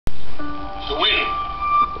win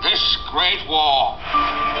this great war.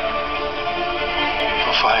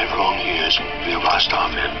 For 5 long years, we have asked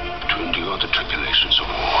our men to endure the tribulations of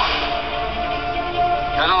war.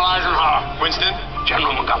 General Eisenhower. Winston?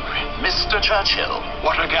 General Montgomery. Mr. Churchill.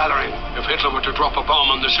 What a gathering. If Hitler were to drop a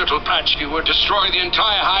bomb on this little patch, he would destroy the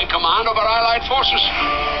entire high command of our Allied forces.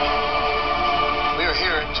 We are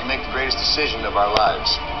here to make the greatest decision of our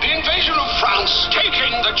lives. The invasion of France,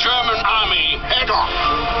 taking the German army head on.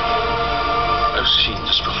 I've seen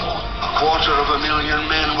this before. 250,000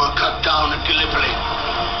 men were cut down at Gallipoli.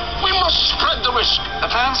 We must spread the risk. The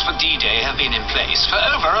plans for D-Day have been in place for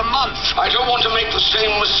over a month. I don't want to make the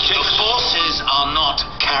same mistake. The forces are not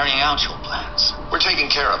carrying out your plans. We're taking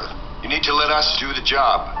care of it. You need to let us do the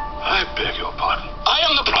job. I beg your pardon. I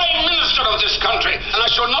am the Prime Minister of this country, and I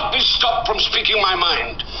shall not be stopped from speaking my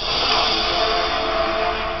mind.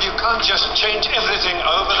 You can't just change everything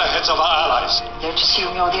over the heads of our allies. Don't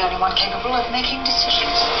assume you're the only one capable of making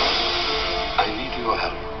decisions. I need your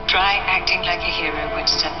help. Try acting like a hero,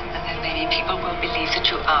 Winston, and then maybe people will believe that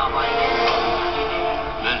you are one.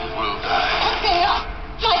 Men will die. There!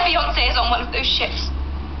 My fiancé is on one of those ships.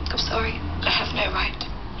 I'm sorry, I have no right.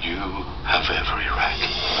 You have every right.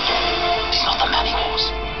 He's not the man he was.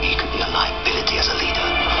 He could be a liability as a leader.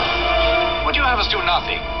 Would you have us do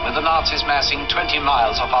nothing with the Nazis massing 20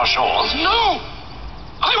 miles off our shores? No!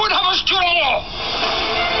 I would have us do more!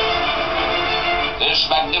 This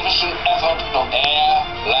magnificent effort of air,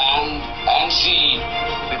 land, and sea.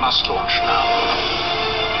 We must launch now.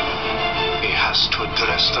 He has to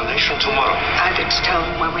address the nation tomorrow. Either to tell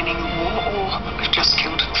them we're winning the war, or we've just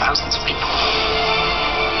killed thousands of people.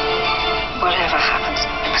 Whatever happens,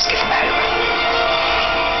 we must give them hope.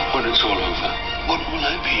 When it's all over, what will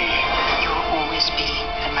I be? You'll always be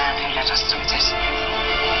the man who led us through this.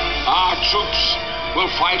 Our troops will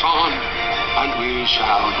fight on, and we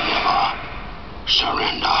shall never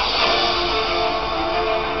surrender.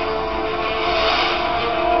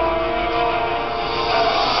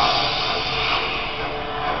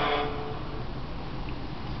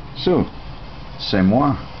 So, c'est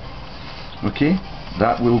moi. Okay,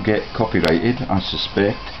 that will get copyrighted, I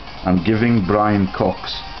suspect. I'm giving Brian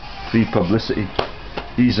Cox free publicity.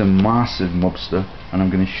 He's a massive mobster, and I'm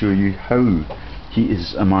going to show you how he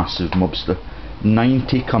is a massive mobster.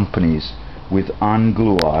 90 companies with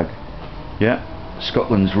Anglo-Ag, yeah,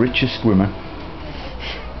 Scotland's richest woman.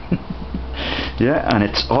 Yeah, and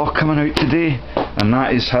it's all coming out today, and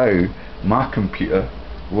that is how my computer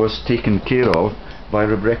was taken care of by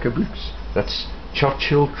Rebecca Brooks. That's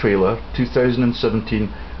Churchill trailer 2017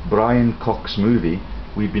 Brian Cox movie.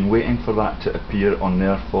 We've been waiting for that to appear on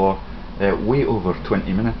there for way over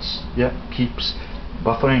 20 minutes. Yeah, keeps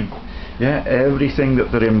buffering. Yeah, everything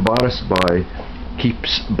that they're embarrassed by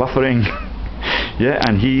keeps buffering. Yeah,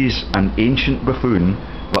 and he's an ancient buffoon,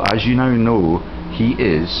 but as you now know, he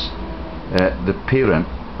is the parent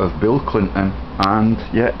of Bill Clinton, and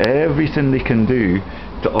yeah, everything they can do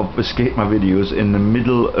to obfuscate my videos in the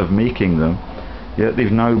middle of making them. Yeah,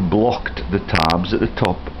 they've now blocked the tabs at the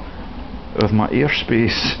top of my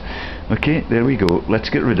airspace. Okay, there we go. Let's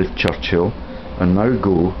get rid of Churchill and now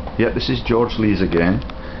go. Yeah, this is George Lee's again.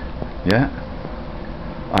 Yeah,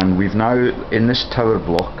 and we've now, in this tower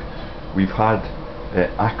block, we've had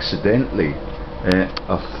accidentally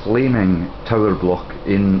a flaming tower block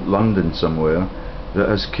in London somewhere that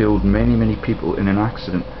has killed many people in an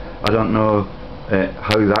accident. I don't know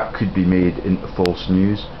how that could be made into false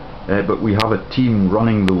news, but we have a team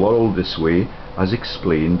running the world this way, as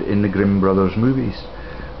explained in the Grimm Brothers movies.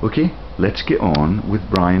 Okay, let's get on with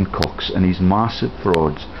Brian Cox and his massive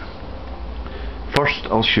frauds. First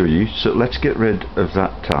I'll show you, so let's get rid of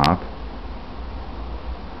that tab.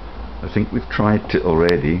 I think we've tried it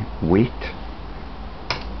already. Wait.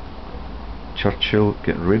 Churchill,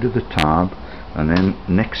 get rid of the tab, and then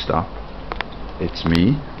next up, it's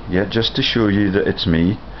me. Yeah, just to show you that it's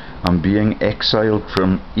me. I'm being exiled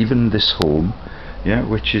from even this home, yeah,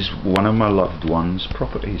 which is one of my loved ones'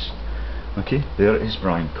 properties. Okay, there is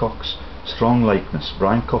Brian Cox. Strong likeness.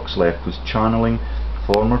 Brian Cox left was channeling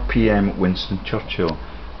former PM Winston Churchill.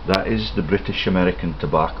 That is the British American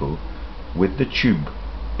tobacco with the tube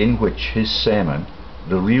in which his semen,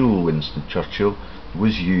 the real Winston Churchill,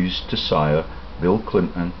 was used to sire Bill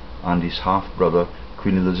Clinton and his half-brother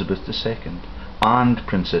Queen Elizabeth II, and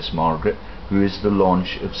Princess Margaret, who is the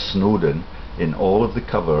launch of Snowden in all of the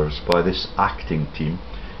covers by this acting team.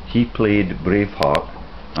 He played Braveheart,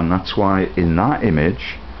 and that's why in that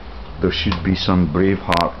image there should be some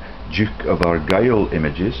Braveheart Duke of Argyll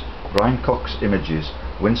images. Brian Cox images,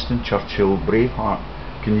 Winston Churchill,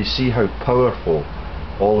 Braveheart. Can you see how powerful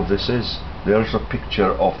all of this is? There's a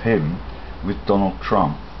picture of him with Donald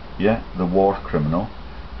Trump, yeah, the war criminal,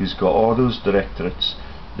 who's got all those directorates.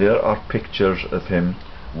 There are pictures of him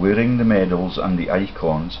wearing the medals and the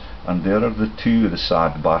icons, and there are the two of the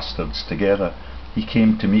sad bastards together. He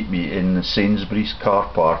came to meet me in the Sainsbury's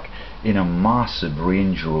car park in a massive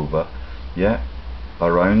Range Rover, yeah,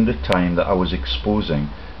 around the time that I was exposing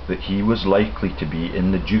that he was likely to be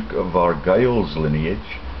in the Duke of Argyll's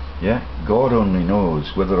lineage. Yeah, God only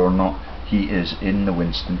knows whether or not he is in the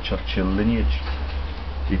Winston Churchill lineage.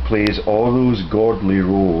 He plays all those godly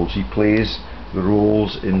roles. He plays the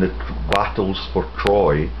roles in the battles for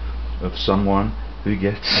Troy of someone who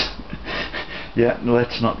gets yeah,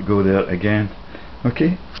 let's not go there again.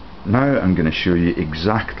 Okay, now I'm going to show you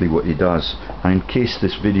exactly what he does, and in case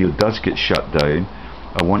this video does get shut down,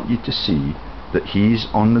 I want you to see that he's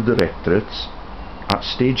on the directorates at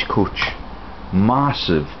Stagecoach,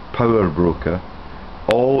 massive power broker.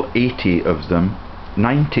 All 80 of them,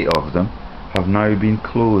 90 of them have now been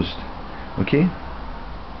closed. Okay,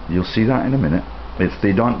 you'll see that in a minute if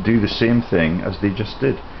they don't do the same thing as they just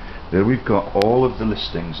did. There we've got all of the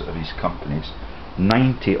listings of his companies,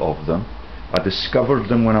 90 of them. I discovered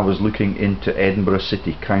them when I was looking into Edinburgh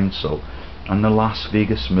City Council and the Las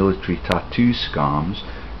Vegas military tattoo scams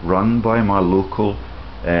run by my local,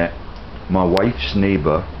 my wife's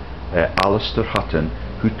neighbour, Alistair Hutton,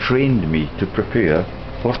 who trained me to prepare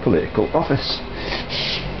for political office.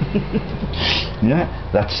 Yeah,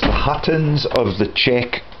 that's the Huttons of the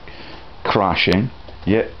check crashing,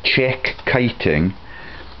 yeah, check kiting,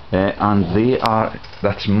 and they are,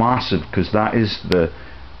 that's massive because that is the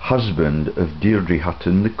husband of Deirdre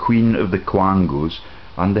Hutton, the Queen of the Quangos,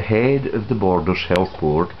 and the head of the Borders Health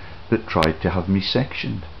Board that tried to have me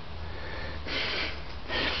sectioned.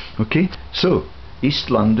 Okay, so East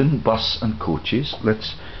London bus and coaches.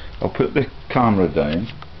 I'll put the camera down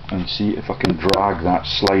and see if I can drag that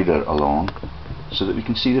slider along so that we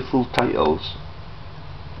can see the full titles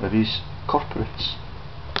of his corporates.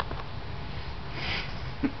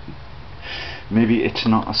 Maybe it's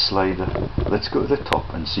not a slider. Let's go to the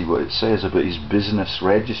top and see what it says about his business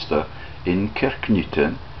register in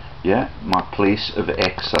Kirknewton, yeah, my place of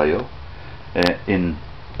exile in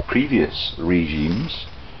previous regimes,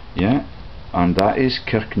 yeah, and that is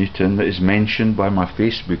Kirknewton, that is mentioned by my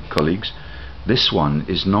Facebook colleagues. This one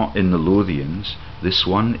is not in the Lothians, this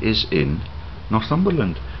one is in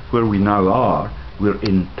Northumberland, where we now are. We're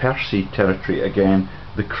in Percy territory again,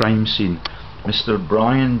 the crime scene. Mr.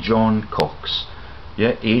 Brian John Cox,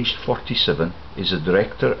 yeah, aged 47, is a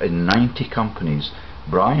director in 90 companies.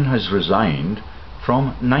 Brian has resigned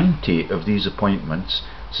from 90 of these appointments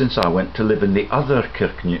since I went to live in the other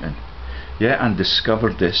Kirknewton, yeah, and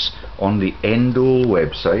discovered this on the Endole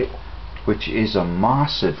website, which is a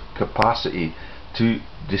massive capacity to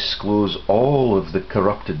disclose all of the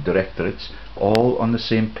corrupted directorates all on the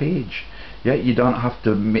same page. Yeah, you don't have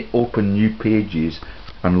to open new pages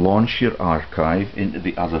and launch your archive into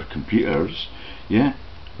the other computers, yeah,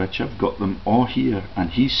 which I've got them all here,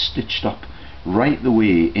 and he's stitched up right the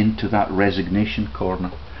way into that resignation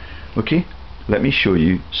corner. Okay, let me show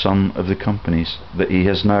you some of the companies that he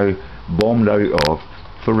has now bombed out of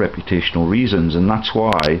for reputational reasons, and that's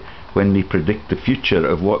why when they predict the future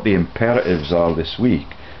of what the imperatives are this week,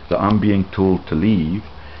 that I'm being told to leave,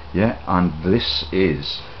 yeah, and this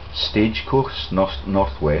is Stagecoach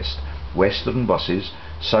Northwest, Western Buses,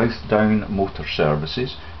 South Down Motor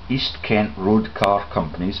Services, East Kent Road Car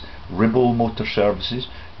Companies, Ribble Motor Services,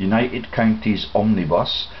 United Counties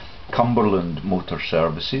Omnibus, Cumberland Motor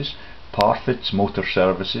Services, Parfitts Motor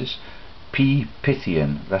Services, P.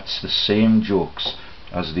 Pythian, that's the same jokes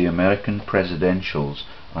as the American presidentials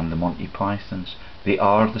and the Monty Pythons. They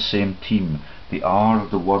are the same team. They are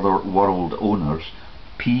the world owners,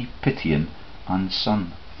 P. Pythian and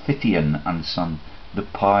Son, Pythian and Son, the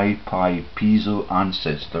Pi Piso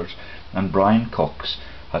ancestors. And Brian Cox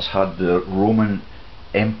has had the Roman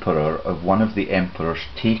emperor of one of the emperors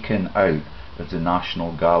taken out of the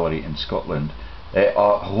National Gallery in Scotland, a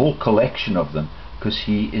whole collection of them, because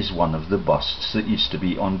he is one of the busts that used to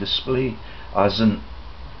be on display as an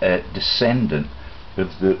descendant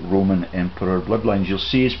of the Roman emperor bloodlines. You'll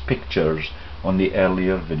see his pictures on the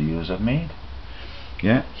earlier videos I've made.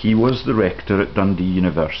 Yeah, he was the rector at Dundee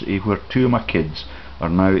University, where two of my kids are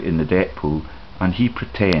now in the debt pool, and he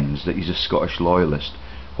pretends that he's a Scottish loyalist.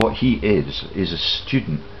 What he is a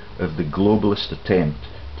student of the globalist attempt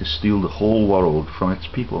to steal the whole world from its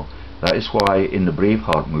people. That is why in the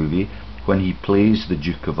Braveheart movie, when he plays the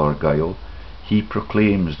Duke of Argyll, he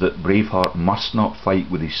proclaims that Braveheart must not fight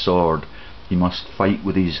with his sword, he must fight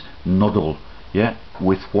with his noddle, yeah,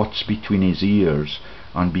 with what's between his ears,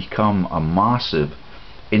 and become a massive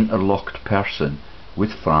interlocked person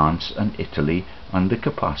with France and Italy, and the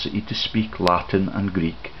capacity to speak Latin and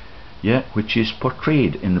Greek, yeah, which is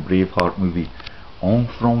portrayed in the Braveheart movie en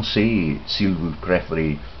français, s'il vous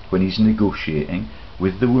préférez, when he's negotiating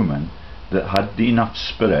with the woman that had enough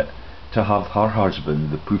spirit to have her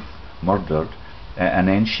husband, the Poof, murdered, and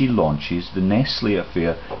then she launches the Nestle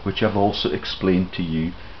affair, which I've also explained to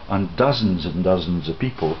you and dozens of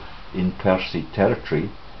people in Percy territory.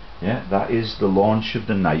 Yeah, that is the launch of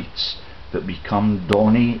the knights that become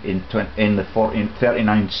Donny in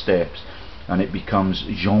 39 steps, and it becomes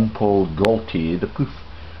Jean-Paul Gaultier, the Poof.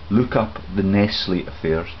 Look up the Nestle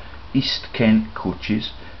affairs. East Kent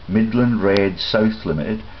Coaches, Midland Red South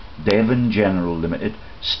Limited, Devon General Limited,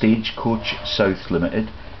 Stagecoach South Limited,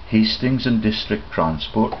 Hastings and District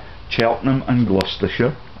Transport, Cheltenham and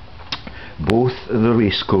Gloucestershire, both the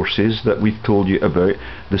racecourses that we've told you about.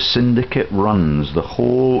 The syndicate runs the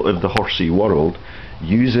whole of the horsey world,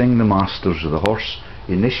 using the masters of the horse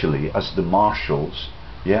initially as the marshals,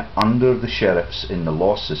 yeah, under the sheriffs in the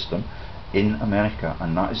law system in America,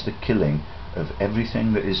 and that is the killing of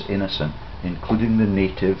everything that is innocent, including the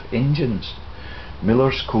native Indians.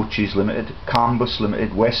 Miller's Coaches Limited, Cambus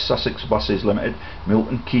Limited, West Sussex Buses Limited,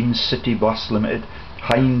 Milton Keynes City Bus Limited,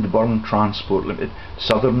 Hindburn Transport Limited,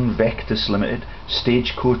 Southern Vectis Limited,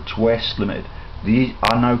 Stagecoach West Limited. These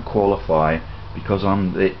I now qualify because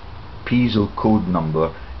I'm the PISO code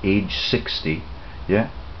number, age 60, yeah,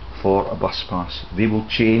 for a bus pass. They will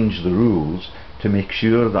change the rules to make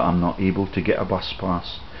sure that I'm not able to get a bus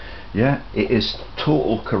pass. Yeah, it is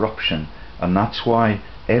total corruption, and that's why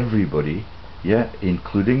everybody, yeah,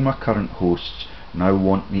 including my current hosts, now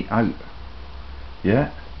want me out.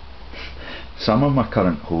 Yeah, some of my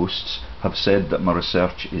current hosts have said that my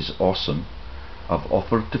research is awesome. I've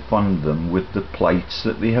offered to fund them with the plights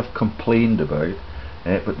that they have complained about,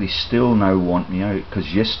 but they still now want me out,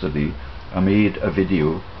 because yesterday I made a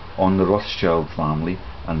video on the Rothschild family,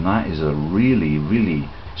 and that is a really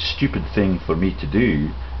stupid thing for me to do,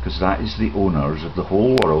 because that is the owners of the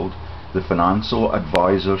whole world, the financial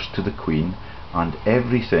advisors to the Queen, and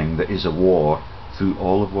everything that is a war through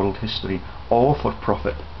all of world history, all for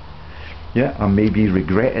profit. Yeah, I maybe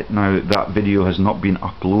regret it now that video has not been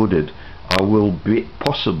uploaded. I will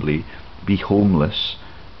possibly be homeless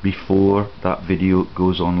before that video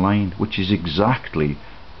goes online, which is exactly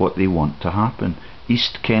what they want to happen.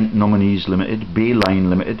 East Kent Nominees Limited, Bayline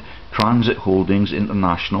Limited, Transit Holdings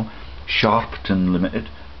International, Sharpton Limited,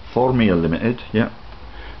 Formia Limited. Yeah,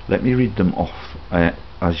 let me read them off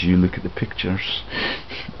as you look at the pictures.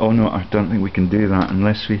 Oh no, I don't think we can do that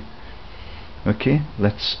unless we... Okay,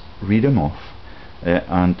 let's read them off.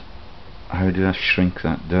 And how do I shrink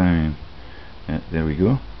that down? There we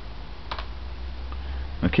go.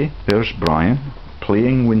 Okay, there's Brian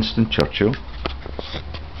playing Winston Churchill.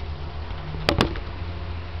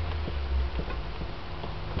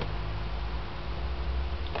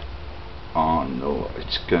 Oh no,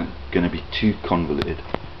 it's going to be too convoluted.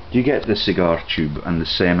 Do you get the cigar tube and the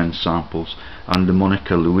semen samples and the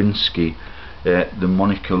Monica Lewinsky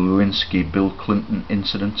Bill Clinton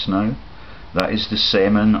incidents now? That is the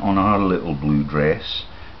semen on our little blue dress.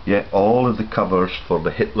 Yet all of the covers for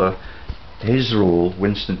the Hitler, his role,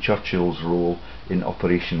 Winston Churchill's role in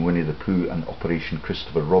Operation Winnie the Pooh and Operation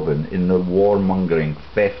Christopher Robin, in the warmongering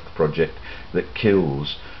theft project that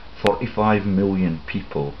kills 45 million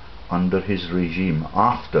people under his regime,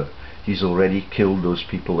 after he's already killed those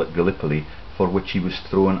people at Gallipoli, for which he was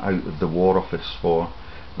thrown out of the War Office for.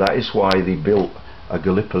 That is why they built a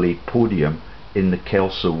Gallipoli podium in the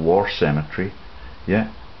Kelso War Cemetery,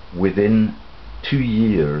 yeah, within 2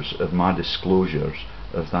 years of my disclosures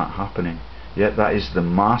of that happening. Yeah, that is the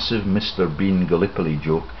massive Mr. Bean Gallipoli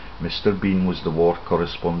joke. Mr. Bean was the war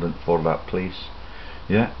correspondent for that place.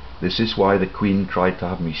 Yeah, this is why the Queen tried to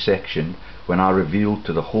have me sectioned when I revealed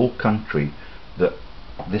to the whole country that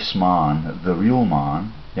this man, the real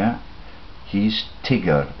man, yeah, he's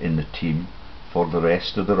Tigger in the team for the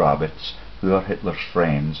rest of the rabbits who are Hitler's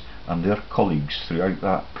friends and their colleagues throughout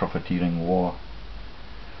that profiteering war.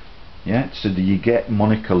 Yeah, so do you get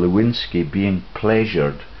Monica Lewinsky being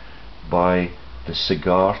pleasured by the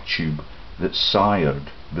cigar tube that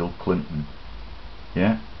sired Bill Clinton,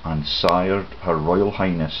 yeah, and sired Her Royal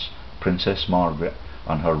Highness Princess Margaret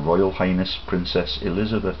and Her Royal Highness Princess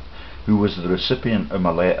Elizabeth, who was the recipient of my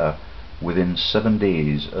letter within 7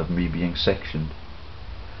 days of me being sectioned?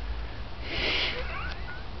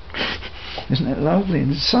 Isn't it lovely?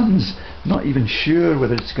 And the Sun's not even sure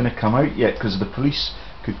whether it's going to come out yet, because the police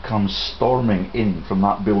could come storming in from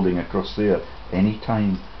that building across there any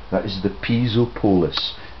time. That is the Piso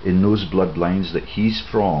Polis in those bloodlines that he's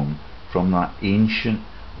from that ancient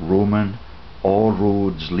Roman, all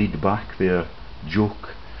roads lead back there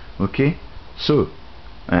joke. Okay, so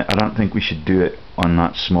I don't think we should do it on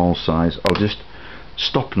that small size. I'll just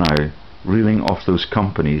stop now reeling off those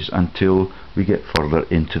companies until we get further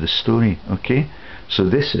into the story. Okay, so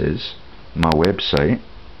this is my website,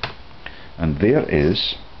 and there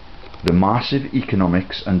is the massive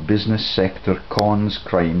economics and business sector cons,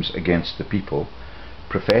 crimes against the people,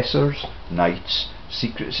 professors, knights,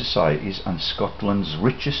 secret societies, and Scotland's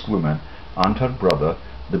richest woman and her brother,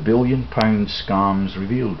 the £1 billion scams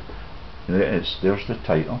revealed. There it is, there's the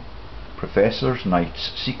title. Professors,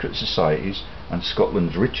 knights, secret societies, and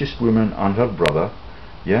Scotland's richest woman and her brother.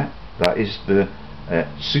 Yeah, that is the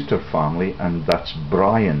Souter family, and that's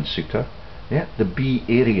Brian Souter. Yeah, the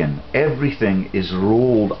B-Aryan. Everything is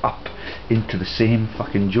rolled up into the same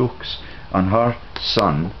fucking jokes. And her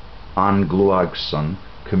son, Anne Gloag's son,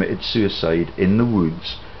 committed suicide in the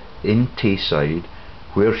woods in Tayside,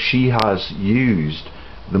 where she has used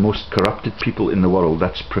the most corrupted people in the world.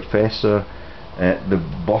 That's Professor,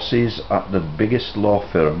 the bosses at the biggest law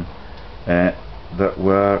firm that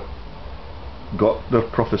got their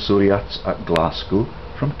professoriates at Glasgow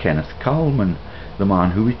from Kenneth Calman, the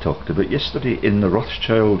man who we talked about yesterday in the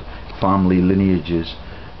Rothschild family lineages.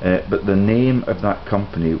 But the name of that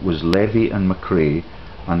company was Levy and McRae,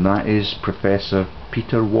 and that is Professor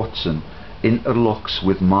Peter Watson interlocks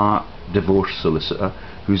with my divorce solicitor,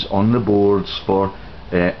 who's on the boards for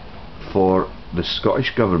the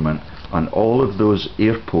Scottish Government and all of those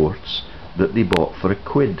airports that they bought for a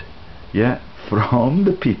quid. Yeah, from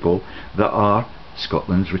the people that are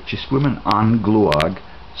Scotland's richest women. Anne Gloag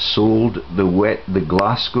sold the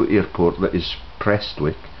Glasgow airport, that is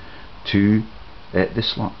Prestwick, to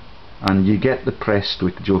this lot. And you get the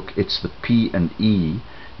Prestwick joke, it's the P and E,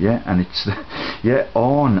 yeah, and it's the, yeah,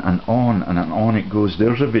 on and on and on it goes.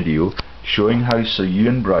 There's a video showing how Sir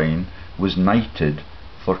Ewan Brown was knighted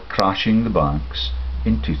for crashing the banks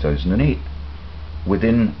in 2008.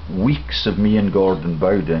 Within weeks of me and Gordon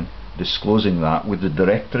Bowden disclosing that, with the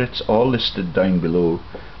directorates all listed down below,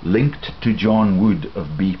 linked to John Wood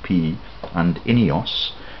of BP and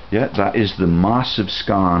Ineos. Yeah, that is the massive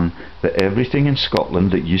scan that everything in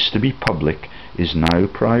Scotland that used to be public is now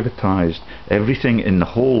privatised. Everything in the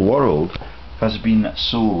whole world has been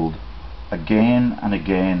sold again and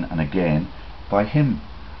again and again by him,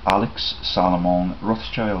 Alex Salomon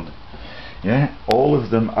Rothschild. Yeah, all of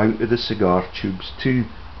them out of the cigar tubes too.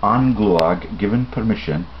 Anne Gloag given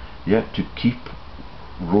permission, yeah, to keep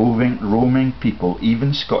roaming people,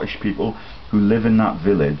 even Scottish people who live in that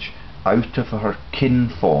village, out of her kin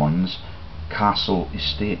fawn's castle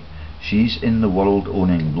estate. She's in the world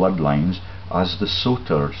owning bloodlines as the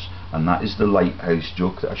Souters, and that is the lighthouse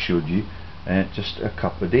joke that I showed you just a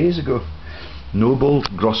couple of days ago. Noble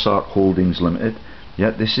Grossart Holdings Limited.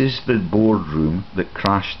 Yeah, this is the boardroom that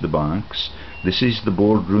crashed the banks. This is the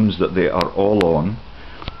boardrooms that they are all on.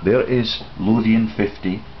 There is Lothian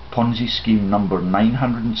 50, Ponzi scheme number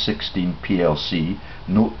 916 PLC.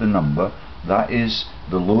 Note the number. That is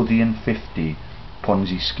the Lothian 50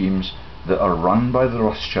 Ponzi schemes that are run by the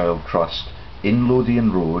Rothschild Trust in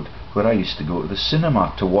Lothian Road, where I used to go to the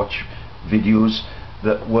cinema to watch videos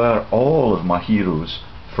that were all of my heroes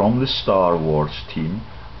from the Star Wars team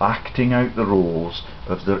acting out the roles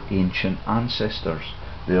of their ancient ancestors.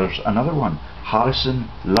 There's another one, Harrison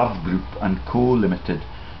Love Group and Co Limited,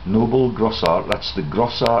 Noble Grossart. That's the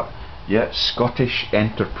Grossart, yeah, Scottish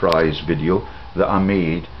enterprise video that I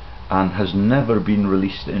made and has never been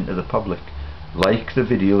released into the public, like the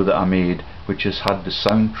video that I made which has had the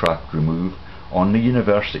soundtrack removed on the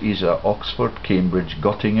universities at Oxford, Cambridge,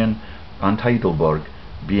 Göttingen and Heidelberg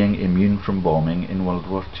being immune from bombing in World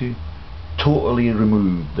War II. Totally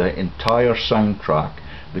removed, the entire soundtrack.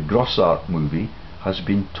 The Grossart movie has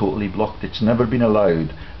been totally blocked. It's never been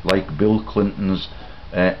allowed, like Bill Clinton's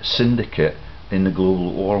syndicate in the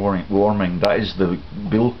global warming. That is the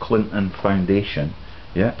Bill Clinton Foundation,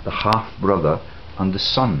 yeah, the half brother and the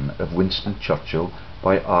son of Winston Churchill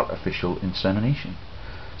by artificial insemination.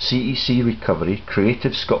 CEC Recovery,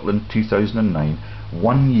 Creative Scotland 2009,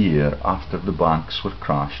 1 year after the banks were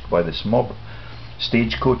crashed by this mob.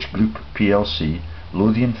 Stagecoach Group PLC,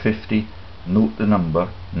 Lothian 50, note the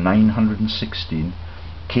number 916,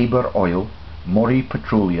 Caber Oil, Moray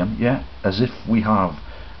Petroleum, yeah, as if we have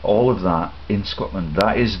all of that in Scotland.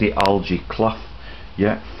 That is the algae clough,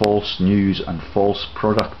 yeah, false news and false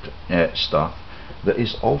product stuff that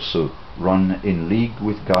is also run in league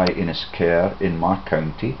with Guy Innes-Kerr in my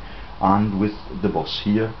county, and with the boss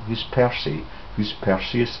here, who's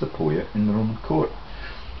Perseus the poet in the Roman court.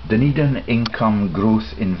 Dunedin Income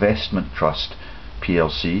Growth Investment Trust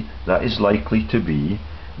PLC, that is likely to be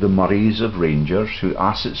the Murrays of Rangers, who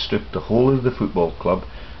asset stripped the whole of the football club.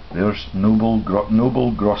 There's Noble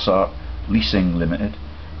Grossart Leasing Limited,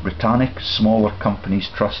 Britannic Smaller Companies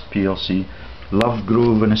Trust plc,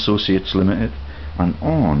 Lovegrove and Associates Limited, and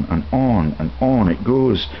on and on and on it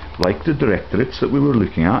goes, like the directorates that we were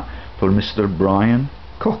looking at for Mr. Brian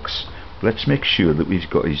Cox. Let's make sure that we've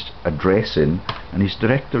got his address in and his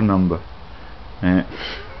director number,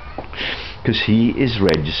 because he is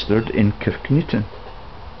registered in Kirknewton.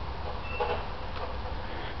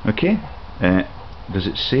 Okay, does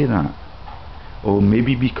it say that? Or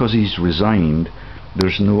maybe because he's resigned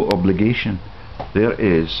there's no obligation. There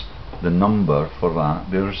is the number for that.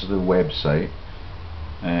 There's the website,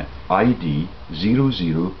 ID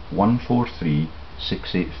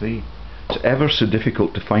 00143-683. It's ever so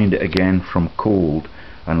difficult to find it again from cold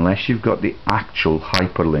unless you've got the actual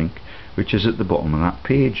hyperlink, which is at the bottom of that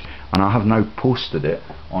page. And I have now posted it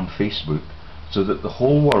on Facebook so that the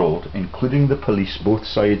whole world, including the police, both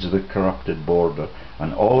sides of the corrupted border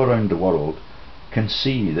and all around the world, can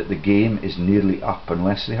see that the game is nearly up,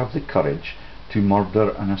 unless they have the courage to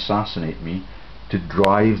murder and assassinate me to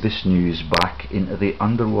drive this news back into the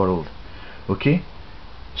underworld. Okay,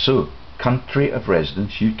 so country of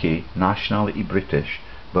residence UK, nationality British,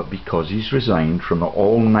 but because he's resigned from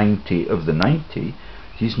all 90 of the 90,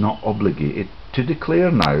 he's not obligated to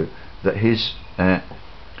declare now that his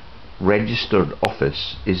registered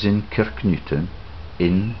office is in Kirknewton,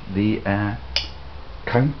 in the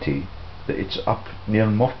county that it's up near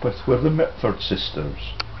Morpeth, where the Mitford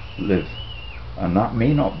sisters live. And that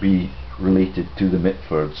may not be related to the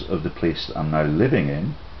Mitfords of the place that I'm now living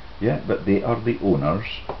in, yeah, but they are the owners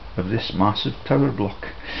of this massive tower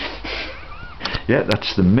block. Yeah,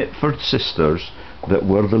 that's the Mitford sisters that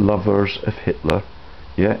were the lovers of Hitler,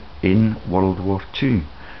 yeah, in World War II.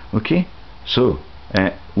 Okay, so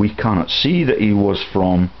we cannot see that he was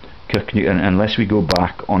from Kirknewton unless we go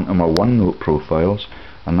back onto my OneNote profiles,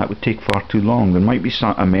 and that would take far too long. There might be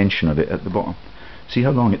a mention of it at the bottom. See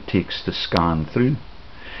how long it takes to scan through.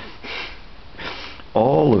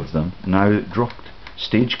 All of them now dropped.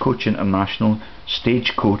 Stagecoach International,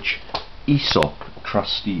 Stagecoach ESOP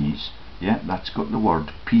trustees, yeah, that's got the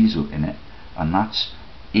word Piso in it, and that's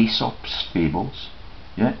Aesop's Fables.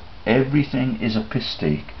 Yeah, everything is a piss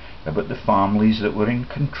take about the families that were in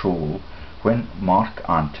control when Mark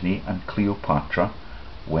Antony and Cleopatra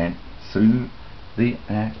went through the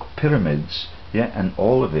pyramids. Yeah, and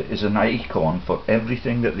all of it is an icon for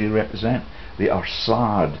everything that they represent. They are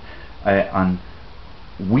sad and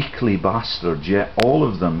weakly bastards, yet all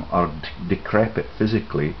of them are decrepit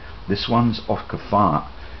physically. This one's orca fat,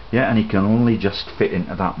 yeah, and he can only just fit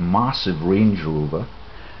into that massive Range Rover,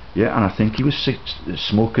 yeah, and I think he was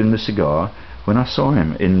smoking the cigar when I saw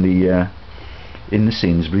him in the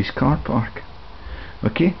Sainsbury's car park.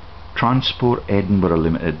 Okay, Transport Edinburgh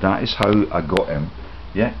Limited, that is how I got him,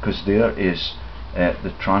 yeah, because there is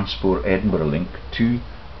the Transport Edinburgh link to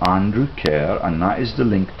Andrew Kerr, and that is the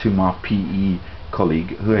link to my PE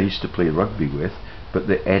colleague who I used to play rugby with. But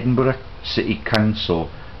the Edinburgh City Council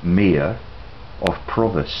Mayor, or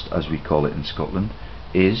Provost as we call it in Scotland,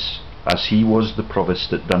 is, as he was the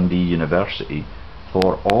Provost at Dundee University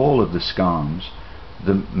for all of the scams,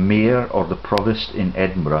 the Mayor or the Provost in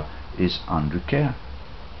Edinburgh is Andrew Kerr.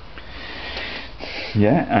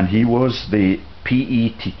 Yeah, and he was the PE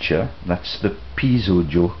teacher, that's the Piso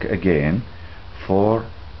joke again, for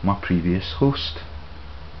my previous host.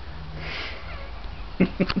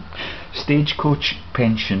 Stagecoach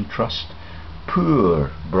Pension Trust, poor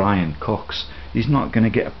Brian Cox, he's not going to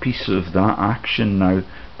get a piece of that action now.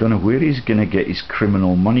 Don't know where he's going to get his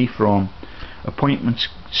criminal money from. Appointments,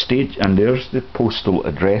 stage, and there's the postal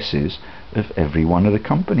addresses of every one of the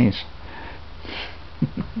companies.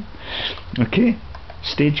 Okay,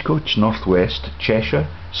 Stagecoach Northwest, Cheshire,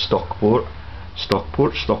 Stockport,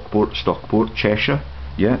 Cheshire,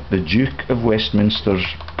 yeah, the Duke of Westminster's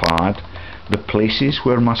pad, the places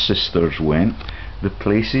where my sisters went, the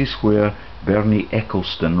places where Bernie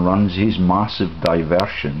Eccleston runs his massive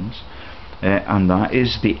diversions, and that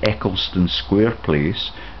is the Eccleston Square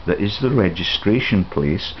place, that is the registration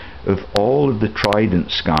place of all of the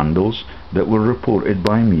Trident scandals that were reported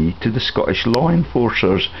by me to the Scottish law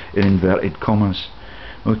enforcers, in inverted commas.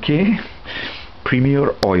 Okay,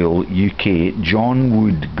 Premier Oil UK, John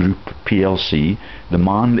Wood Group plc, the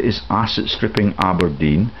man that is asset stripping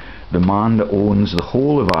Aberdeen, the man that owns the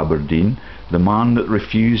whole of Aberdeen, the man that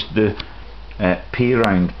refused the pay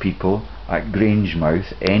round people at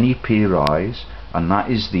Grangemouth any pay rise, and that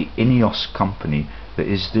is the Ineos company that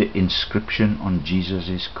is the inscription on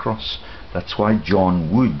Jesus' cross. That's why John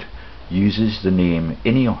Wood uses the name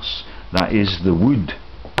Ineos. That is the wood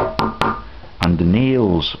and the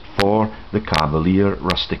nails for the Cavalier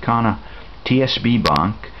Rusticana. TSB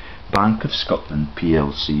Bank, Bank of Scotland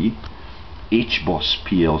plc, HBOS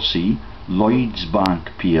plc, Lloyds Bank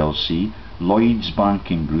plc, Lloyds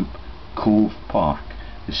Banking Group, Cove Park.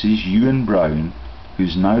 This is Ewan Brown,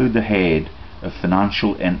 who's now the head of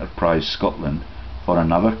Financial Enterprise Scotland for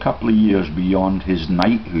another couple of years beyond his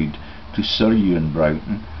knighthood to Sir Ewan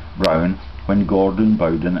Brown when Gordon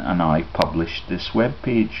Bowden and I published this web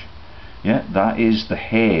page. Yeah, that is the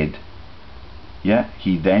head. Yeah,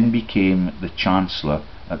 he then became the Chancellor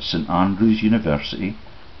at St Andrews University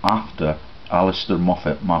after Alistair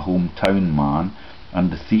Moffat, my hometown man,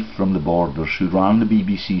 and the thief from the borders who ran the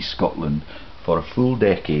BBC Scotland for a full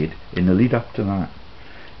decade in the lead up to that.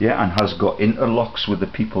 Yeah, and has got interlocks with the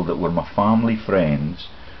people that were my family friends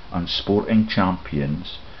and sporting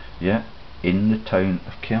champions, yeah, in the town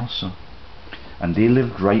of Kelso. And they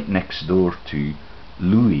lived right next door to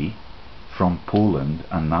Louis from Poland,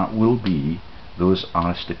 and that will be those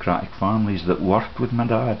aristocratic families that worked with my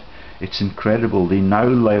dad. It's incredible. They now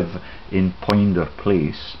live in Poinder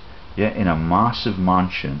Place, yeah, in a massive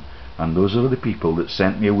mansion, and those are the people that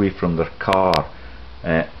sent me away from their car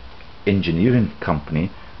engineering company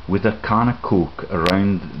with a can of coke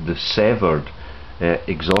around the severed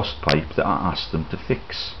exhaust pipe that I asked them to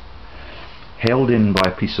fix. Held in by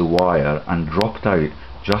a piece of wire and dropped out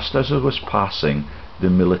just as I was passing the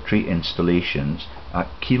military installations at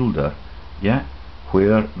Kielder, yeah,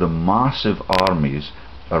 where the massive armies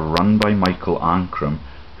are run by Michael Ancram,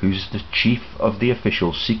 who's the chief of the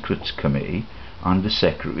Official Secrets Committee and the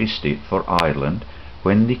Secretary of State for Ireland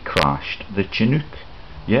when they crashed the Chinook.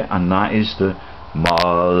 Yeah, and that is the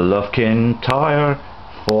Malachintire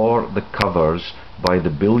for the covers by the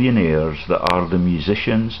billionaires that are the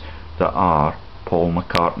musicians that are Paul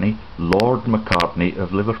McCartney, Lord McCartney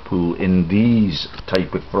of Liverpool, in these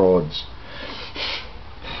type of frauds.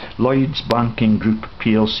 Lloyds Banking Group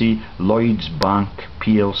plc, Lloyds Bank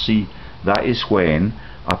plc, that is when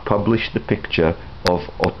I published the picture of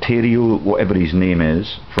Ontario, whatever his name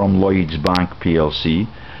is, from Lloyds Bank plc,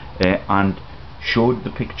 and showed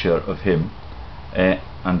the picture of him,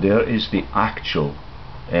 and there is the actual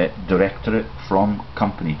directorate from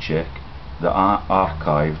Company Check that I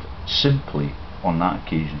archived simply on that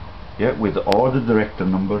occasion, yeah, with all the director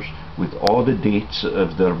numbers, with all the dates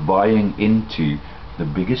of their buying into the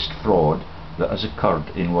biggest fraud that has occurred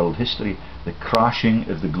in world history, the crashing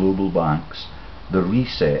of the global banks, the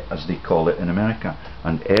reset as they call it in America.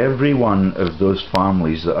 And every one of those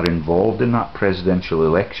families that are involved in that presidential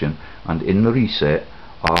election and in the reset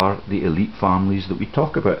are the elite families that we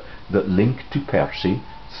talk about, that link to Percy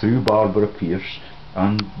through Barbara Pierce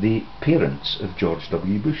and the parents of George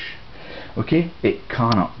W. Bush. Okay, it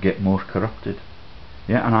cannot get more corrupted.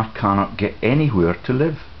 Yeah, and I cannot get anywhere to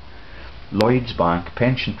live. Lloyds Bank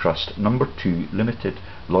Pension Trust number 2 Limited,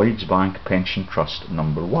 Lloyds Bank Pension Trust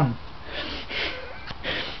number 1.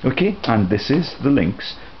 Okay, and this is the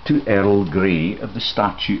links to Earl Grey of the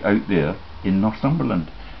statue out there in Northumberland.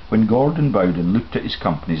 When Gordon Bowden looked at his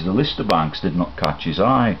companies, the list of banks did not catch his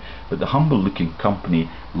eye, but the humble looking company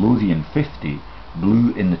Lothian 50,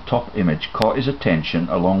 blue in the top image, caught his attention,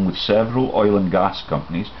 along with several oil and gas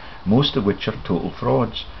companies, most of which are total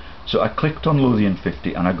frauds. So I clicked on Lothian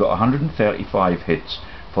 50 and I got 135 hits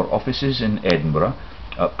for offices in Edinburgh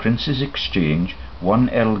at Prince's Exchange, 1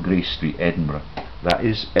 Earl Grey Street, Edinburgh. That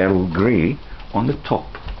is Earl Grey on the top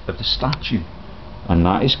of the statue, and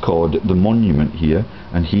that is called the monument here,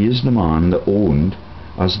 and he is the man that owned,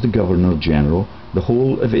 as the Governor General, the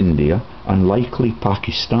whole of India and likely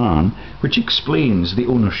Pakistan, which explains the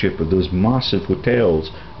ownership of those massive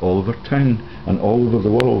hotels all over town and all over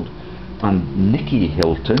the world. And Nikki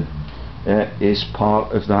Hilton is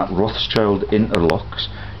part of that Rothschild interlocks.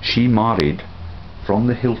 She married, from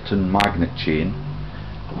the Hilton magnet chain,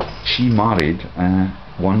 she married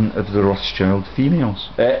one of the Rothschild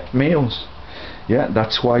males. Yeah,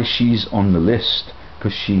 that's why she's on the list,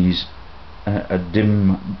 because she's a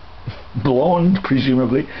dim blonde,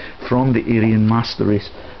 presumably, from the Aryan master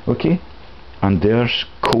race. Okay, and there's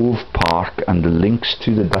Cove Park and the links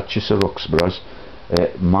to the Duchess of Roxburgh's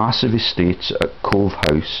massive estates at Cove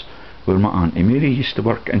House, where my Auntie Mary used to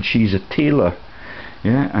work, and she's a tailor.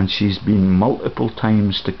 Yeah, and she's been multiple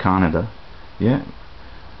times to Canada. Yeah,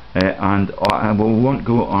 and I won't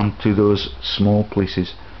go on to those small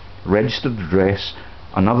places. Registered address,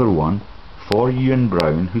 another one for Ewan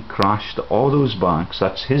Brown, who crashed all those banks.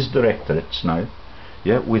 That's his directorates now,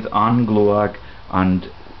 yeah, with Anne Gloag and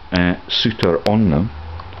Souter on them.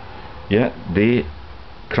 Yeah, they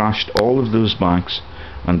crashed all of those banks,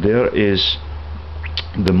 and there is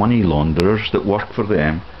the money launderers that work for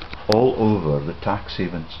them all over the tax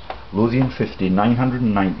havens. Lothian 50,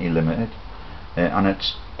 990 limited, and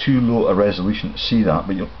it's too low a resolution to see that,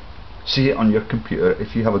 but you'll see it on your computer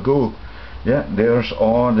if you have a go. Yeah, there's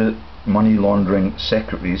all the money laundering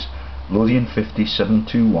secretaries. Lothian 50,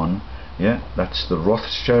 721. Yeah, that's the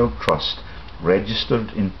Rothschild Trust,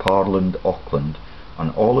 registered in Parland, Auckland,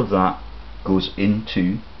 and all of that goes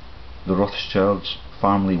into the Rothschilds'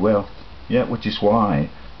 family wealth. Yeah, which is why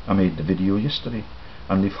I made the video yesterday.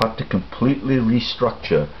 And they've had to completely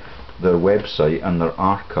restructure their website and their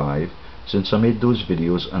archive since I made those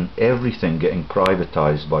videos, and everything getting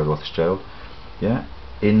privatized by Rothschild. Yeah,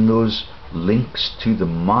 in those links to the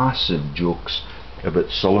massive jokes about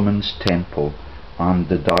Solomon's Temple and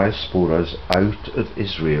the diasporas out of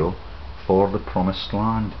Israel for the Promised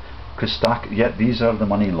Land. Yet these are the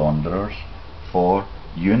money launderers for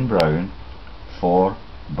Ewan Brown, for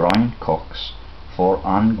Brian Cox, for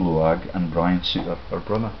Anne Gloag and Brian Souter, her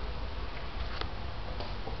brother.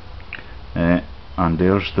 And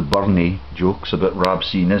there's the Bernie jokes about Rab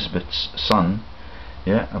C. Nisbet's son.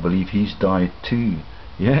 Yeah, I believe he's died too.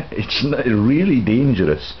 Yeah, it's really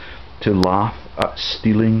dangerous to laugh at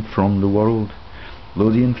stealing from the world.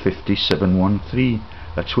 Lothian 5713,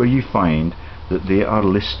 that's where you find that they are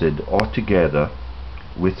listed altogether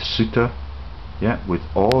with Souter, yeah, with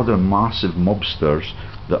all the massive mobsters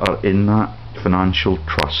that are in that financial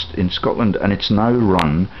trust in Scotland, and it's now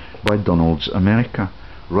run by Donald's America.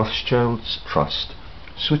 Rothschild's Trust,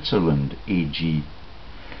 Switzerland AG.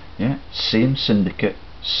 Yeah, same syndicate,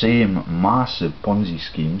 same massive Ponzi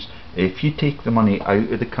schemes. If you take the money out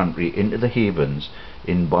of the country into the havens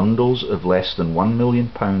in bundles of less than £1 million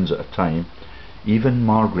at a time, even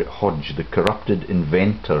Margaret Hodge, the corrupted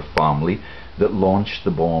inventor family that launched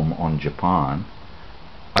the bomb on Japan,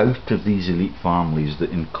 out of these elite families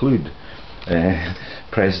that include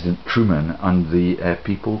President Truman and the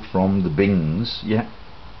people from the Bings, yeah,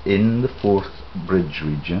 in the Forth Bridge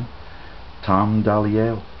region. Tam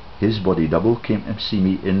Daliel, his body double, came to see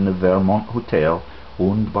me in the Vermont Hotel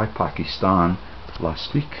owned by Pakistan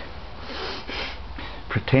last week,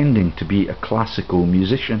 pretending to be a classical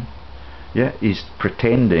musician. Yeah, he's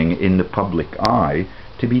pretending in the public eye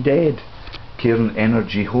to be dead. Cairn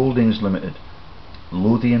Energy Holdings Limited,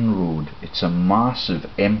 Lothian Road. It's a massive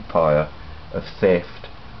empire of theft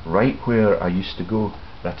right where I used to go.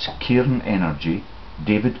 That's Cairn Energy,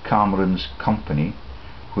 David Cameron's company,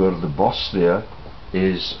 where the boss there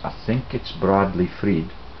is, I think it's Bradley Freed.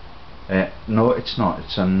 No, it's not,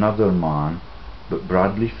 it's another man, but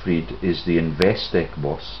Bradley Freed is the Investec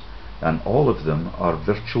boss, and all of them are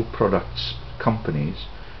virtual products companies.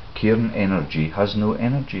 Cairn Energy has no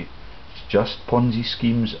energy, it's just Ponzi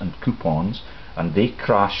schemes and coupons, and they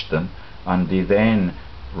crashed them, and they then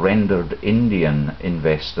rendered Indian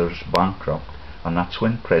investors bankrupt, and that's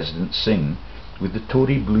when President Singh, with the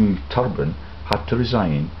Tory blue turban, had to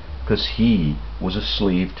resign because he was a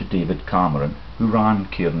slave to David Cameron, who ran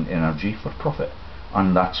Cairn Energy for profit,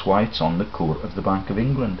 and that's why it's on the court of the Bank of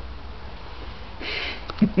England.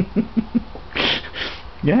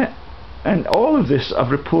 Yeah, and all of this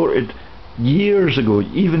I've reported years ago,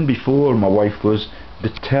 even before my wife was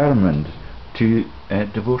determined to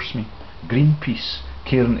divorce me. Greenpeace,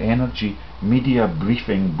 Cairn Energy, media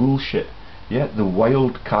briefing bullshit. Yeah, the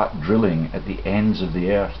wildcat drilling at the ends of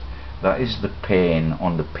the earth. That is the pen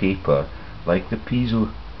on the paper, like the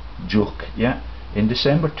Piso joke. Yeah, in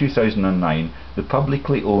December 2009, the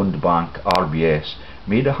publicly owned bank RBS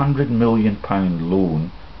made a £100 million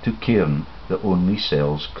loan to Cairn that only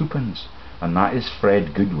sells coupons, and that is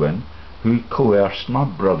Fred Goodwin, who coerced my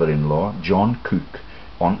brother-in-law John Cook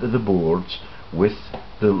onto the boards with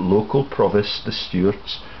the local provost, the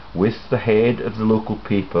Stewarts, with the head of the local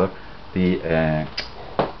paper, the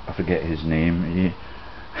I forget his name.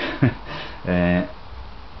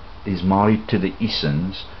 He's married to the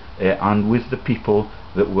Easons, and with the people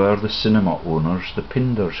that were the cinema owners, the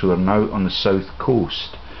Pinders, who are now on the south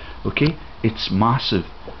coast. Okay, it's massive.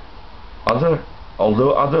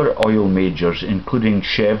 Although other oil majors, including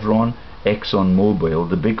Chevron, Exxon Mobil,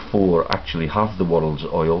 the big four, actually have the world's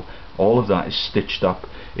oil, all of that is stitched up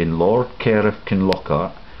in Lord Kerr of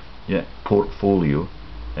Kinlochart, yeah, portfolio.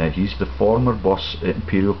 He's the former boss at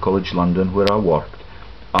Imperial College London, where I worked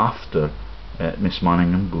after Miss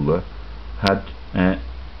Manningham Buller had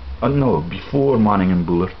no, before Manningham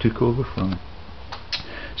Buller took over from him.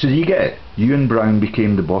 So you get it. Ewan Brown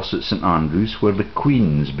became the boss at St Andrews, where the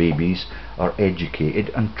Queen's babies are educated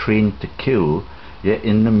and trained to kill, yeah,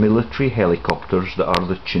 in the military helicopters that are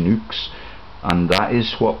the Chinooks, and that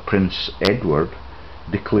is what Prince Edward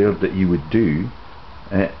declared that he would do.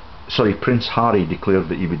 Sorry, Prince Harry declared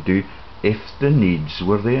that he would do if the needs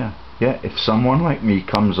were there. Yeah, if someone like me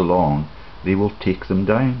comes along, they will take them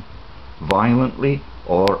down violently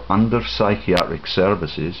or under psychiatric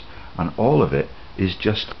services, and all of it is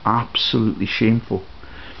just absolutely shameful.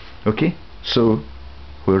 Okay, so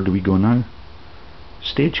where do we go now?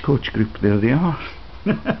 Stagecoach Group, there they are.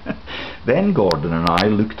 Then Gordon and I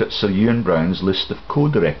looked at Sir Ewan Brown's list of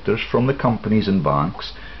co-directors from the companies and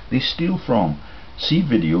banks they steal from. See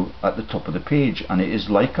video at the top of the page, and it is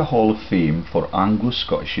like a hall of fame for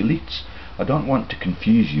Anglo-Scottish elites. I don't want to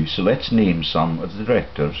confuse you, so let's name some of the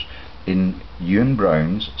directors in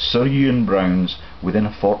Sir Ewan Brown's, within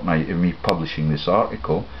a fortnight of me publishing this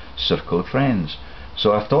article, circle of friends.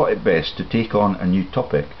 So I thought it best to take on a new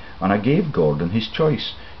topic, and I gave Gordon his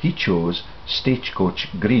choice. He chose Stagecoach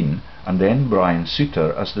Green and then Brian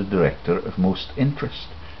Souter as the director of most interest.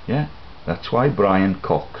 Yeah, that's why Brian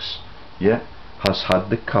Cox, yeah, has had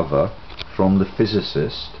the cover from the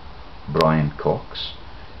physicist Brian Cox.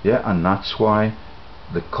 Yeah, and that's why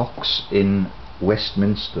the Cox in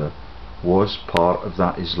Westminster was part of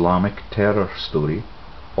that Islamic terror story.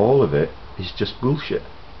 All of it is just bullshit.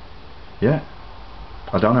 Yeah,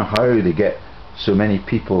 I don't know how they get so many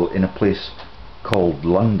people in a place called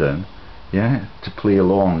London, yeah, to play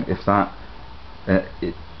along. If that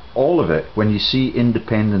all of it, when you see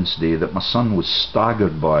Independence Day, that my son was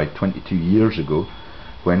staggered by 22 years ago,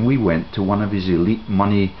 when we went to one of his elite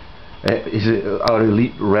money our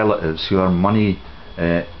elite relatives who are money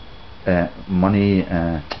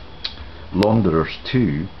launderers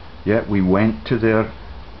too, yeah, we went to their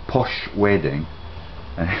posh wedding,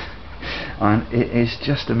 and it is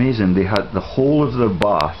just amazing. They had the whole of their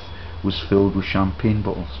bath was filled with champagne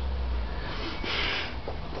bottles.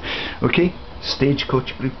 Okay,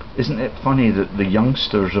 Stagecoach Group. Isn't it funny that the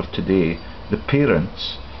youngsters of today, the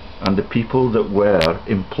parents and the people that were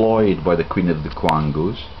employed by the Queen of the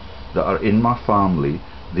Quangos, that are in my family,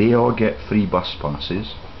 they all get free bus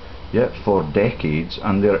passes, yeah, for decades,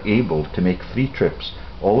 and they're able to make free trips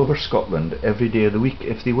all over Scotland every day of the week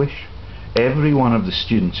if they wish. Every one of the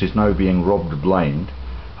students who's now being robbed blind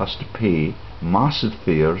has to pay massive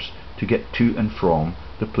fares to get to and from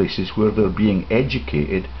the places where they're being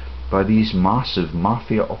educated by these massive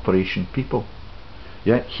mafia operation people.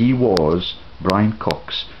 Yeah, he was Brian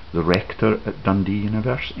Cox, the rector at Dundee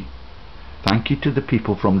University. Thank you to the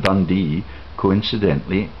people from Dundee,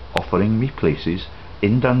 coincidentally offering me places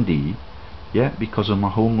in Dundee, yeah, because of my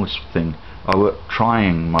homeless thing. I was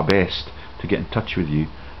trying my best to get in touch with you.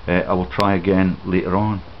 I will try again later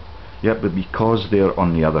on. Yeah, but because they're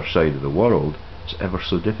on the other side of the world, it's ever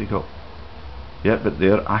so difficult. Yeah, but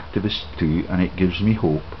they're activists too, and it gives me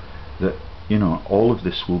hope that, you know, all of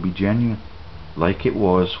this will be genuine, like it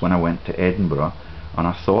was when I went to Edinburgh and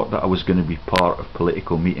I thought that I was going to be part of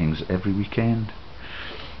political meetings every weekend.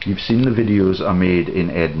 You've seen the videos I made in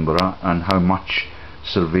Edinburgh and how much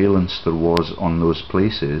surveillance there was on those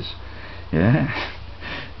places. Yeah,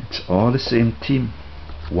 it's all the same team,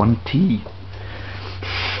 one T.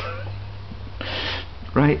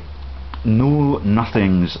 Right, no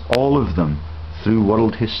nothings, all of them through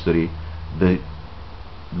world history. The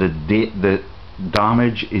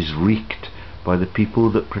damage is wreaked by the people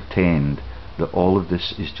that pretend that all of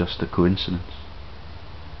this is just a coincidence.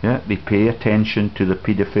 Yeah, they pay attention to the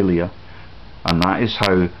paedophilia, and that is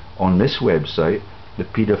how on this website the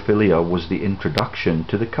paedophilia was the introduction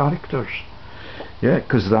to the characters. Yeah,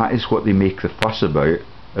 because that is what they make the fuss about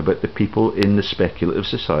the people in the Speculative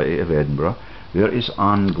Society of Edinburgh. There is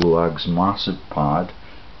Anne Gloag's massive pad,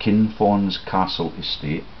 Kinfon's Castle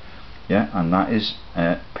Estate, yeah, and that is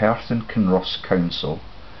Perth and Kinross Council,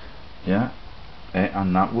 yeah,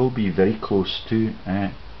 and that will be very close to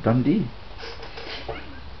Dundee.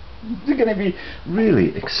 It's going to be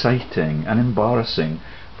really exciting and embarrassing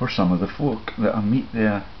for some of the folk that I meet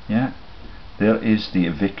there. Yeah, there is the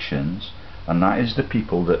evictions, and that is the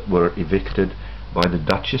people that were evicted by the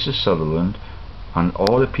Duchess of Sutherland, and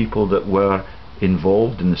all the people that were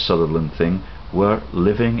involved in the Sutherland thing were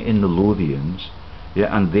living in the Lothians.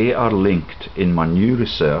 Yeah, and they are linked in my new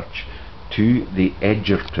research to the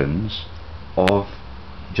Edgertons of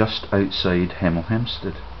just outside Hemel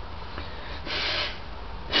Hempstead.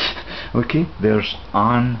 Okay, there's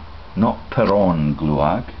Anne, not Perron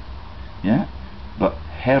Gloag, yeah, but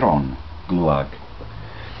Heron Gloag.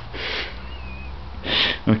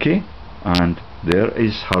 Okay, and there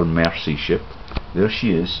is her mercy ship. There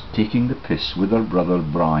she is, taking the piss with her brother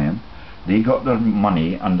Brian. They got their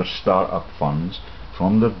money and their start-up funds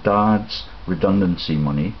from their dad's redundancy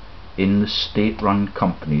money in the state-run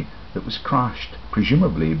company that was crashed,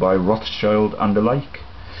 presumably by Rothschild and the like.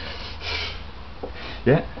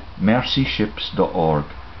 Yeah, mercyships.org.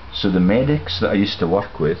 So the medics that I used to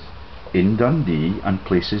work with in Dundee and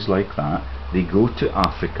places like that, they go to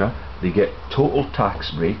Africa, they get total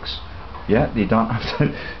tax breaks. Yeah, they don't have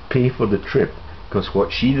to pay for the trip, because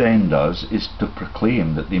what she then does is to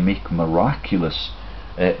proclaim that they make miraculous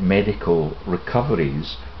medical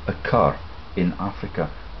recoveries occur in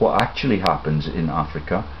Africa. What actually happens in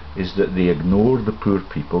Africa is that they ignore the poor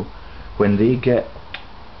people. When they get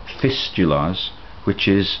fistulas, which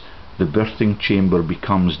is the birthing chamber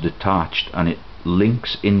becomes detached and it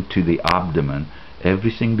links into the abdomen,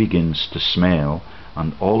 everything begins to smell,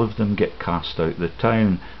 and all of them get cast out of the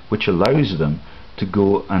town, which allows them to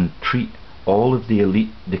go and treat all of the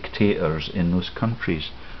elite dictators in those countries.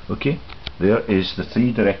 Okay, there is the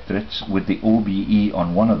 3 directorates with the OBE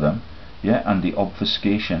on one of them, yeah, and the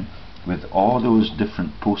obfuscation with all those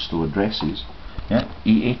different postal addresses, yeah,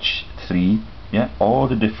 EH3, yeah, all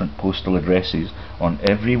the different postal addresses on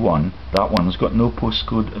every one. That one's got no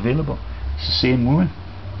postcode available. It's the same woman.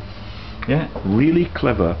 Yeah, really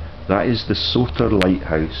clever. That is the Souter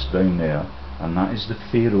lighthouse down there, and that is the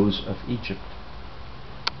pharaohs of Egypt.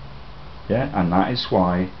 Yeah, and that is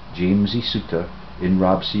why James E. Souter in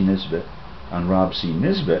Rab C. Nisbet and Rab C.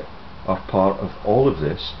 Nisbet are part of all of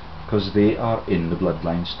this, because they are in the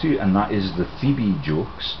bloodlines too, and that is the Phoebe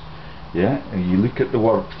jokes. Yeah, and you look at the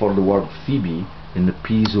word for the word Phoebe in the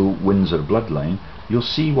Piso-Windsor bloodline, you'll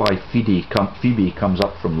see why Phoebe comes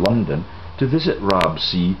up from London to visit Rab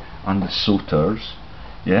C. and the Souters.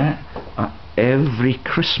 Yeah, every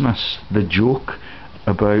Christmas, the joke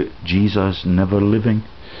about Jesus never living.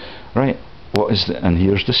 Right, what is the, and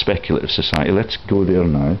here's the speculative society. Let's go there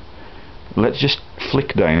now. Let's just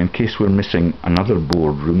flick down in case we're missing another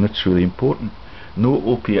boardroom that's really important. No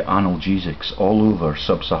opiate analgesics all over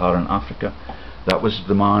sub-Saharan Africa. That was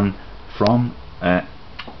the man from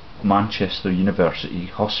Manchester University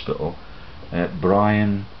Hospital.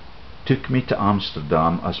 Brian took me to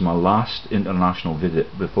Amsterdam as my last international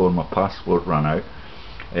visit before my passport ran out,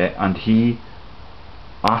 and he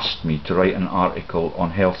asked me to write an article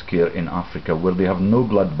on healthcare in Africa, where they have no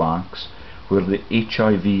blood banks, where the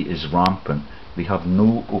HIV is rampant, they have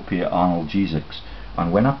no opiate analgesics.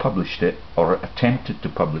 And when I published it, or attempted to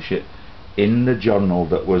publish it, in the journal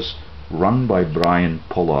that was run by Brian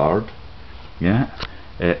Pollard, yeah,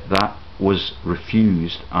 that was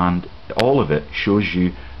refused. And all of it shows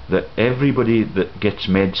you that everybody that gets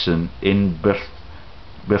medicine in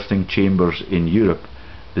birthing chambers in Europe,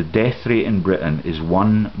 the death rate in Britain is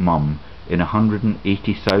 1 mum in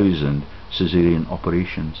 180,000 caesarean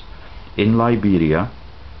operations. In Liberia,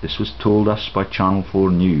 this was told us by Channel 4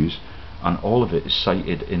 News, and all of it is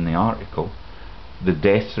cited in the article, the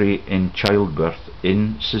death rate in childbirth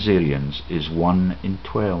in caesareans is 1 in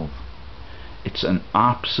 12. It's an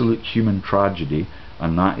absolute human tragedy,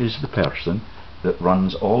 and that is the person that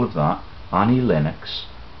runs all of that. Annie Lennox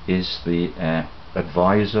is the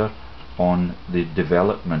advisor on the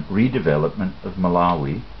redevelopment of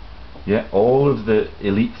Malawi. Yeah, all of the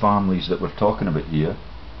elite families that we're talking about here,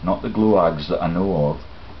 not the Gloags that I know of,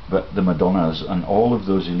 but the Madonnas and all of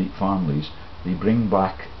those elite families, they bring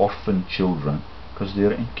back orphan children because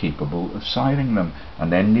they're incapable of siring them,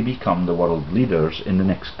 and then they become the world leaders in the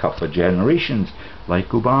next couple of generations, like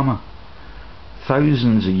Obama.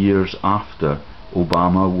 Thousands of years after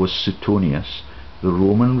Obama was Suetonius, the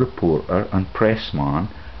Roman reporter and pressman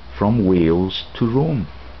from Wales to Rome.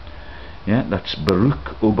 Yeah, that's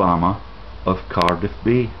Barack Obama of Cardiff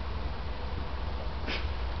Bay.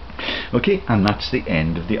 Okay, and that's the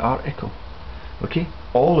end of the article. Okay,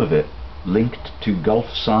 all of it linked to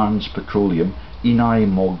Gulf Sands Petroleum, Eni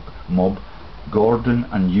Mob, Gordon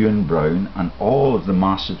and Ewan Brown, and all of the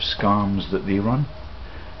massive scams that they run.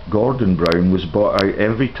 Gordon Brown was bought out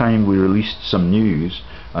every time we released some news,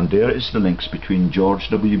 and there is the links between George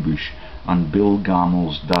W. Bush and Bill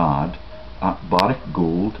Gamel's dad at Barrick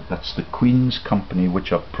Gold. That's the Queen's company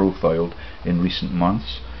which I've profiled in recent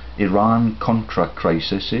months. Iran-Contra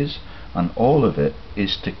crises, and all of it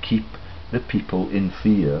is to keep the people in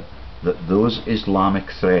fear that those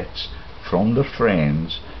Islamic threats from their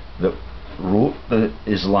friends that wrote the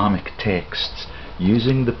Islamic texts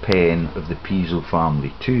using the pen of the Piso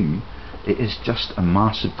family too, it is just a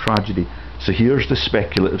massive tragedy. So here's the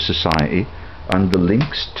speculative society and the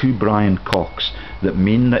links to Brian Cox that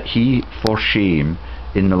mean that he, for shame,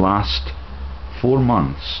 in the last 4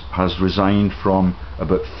 months has resigned from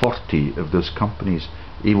about 40 of those companies.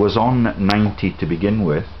 He was on 90 to begin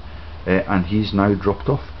with, and he's now dropped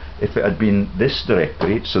off. If it had been this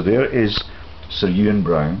directory, so there is Sir Ewan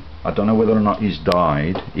Brown. I don't know whether or not he's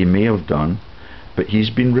died, he may have done, but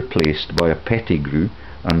he's been replaced by a Pettigrew,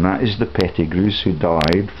 and that is the Pettigrews who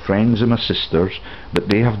died, friends of my sisters, but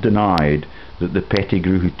they have denied that the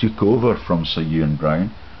Pettigrew who took over from Sir Ewan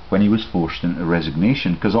Brown when he was forced into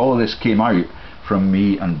resignation, because all of this came out from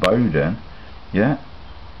me and Bowden. Yeah,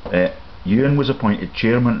 Ewan was appointed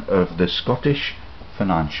chairman of the Scottish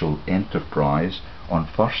Financial Enterprise on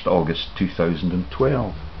 1st August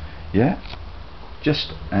 2012. Yeah,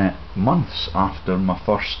 just months after my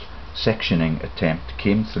first sectioning attempt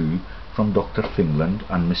came through from Dr. Fingland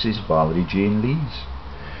and Mrs. Valerie Jane Lees.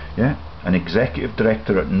 Yeah, an executive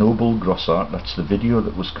director at Noble Grossart. That's the video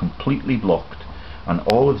that was completely blocked, and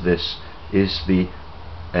all of this is the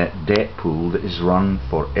debt pool that is run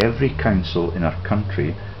for every council in our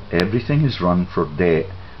country. Everything is run for debt,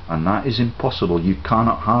 and that is impossible. You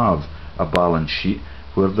cannot have a balance sheet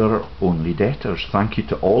where there are only debtors. Thank you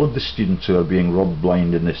to all of the students who are being robbed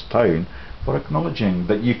blind in this town for acknowledging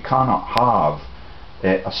that you cannot have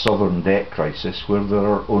a sovereign debt crisis where there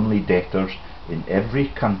are only debtors in every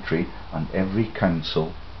country and every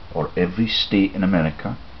council or every state in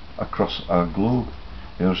America across our globe.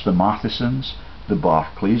 There's the Mathesons, the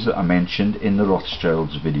Barclays that I mentioned in the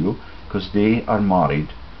Rothschilds video, because they are married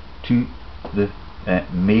to the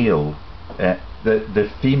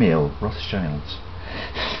female Rothschilds.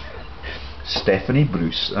 Stephanie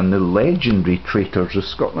Bruce and the legendary Traitors of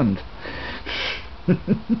Scotland.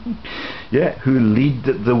 Yeah, who lead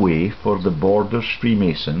the way for the Borders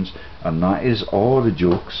Freemasons, and that is all the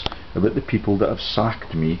jokes about the people that have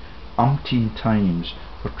sacked me umpteen times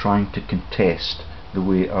for trying to contest the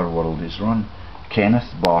way our world is run.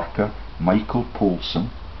 Kenneth Barker, Michael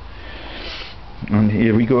Polson. And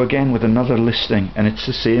here we go again with another listing, and it's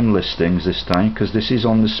the same listings this time, because this is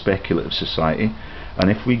on the Speculative Society. And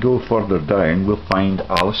if we go further down, we'll find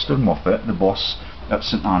Alistair Moffat, the boss at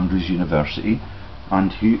St Andrews University,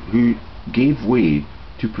 and who gave way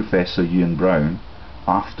to Professor Ewan Brown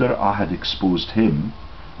after I had exposed him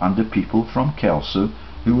and the people from Kelso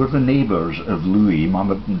who were the neighbours of Louis,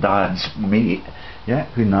 Mum and Dad's mate, yeah,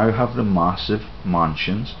 who now have the massive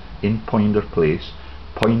mansions in Poynter Place.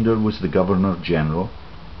 Poynter was the Governor General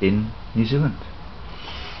in New Zealand.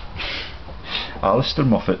 Alistair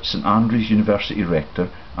Moffat, St Andrews University Rector,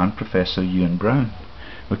 and Professor Ewan Brown.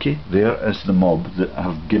 Okay, there is the mob that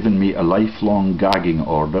have given me a lifelong gagging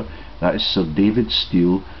order. That is Sir David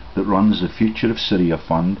Steele, that runs the Future of Syria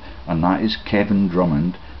Fund, and that is Kevin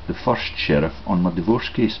Drummond, the first sheriff on my divorce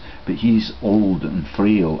case. But he's old and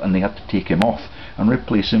frail, and they had to take him off and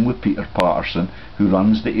replace him with Peter Patterson, who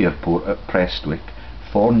runs the airport at Prestwick,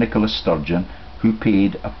 for Nicholas Sturgeon, who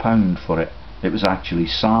paid £1 for it. It was actually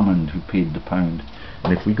Salmond who paid the £1.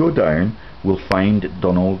 And if we go down, we'll find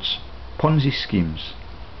Donald's Ponzi schemes.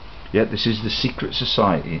 Yeah, this is the secret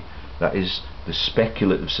society. That is the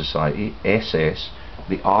Speculative Society, SS.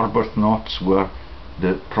 The Arbuthnauts were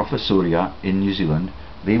the Professoria in New Zealand.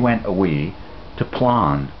 They went away to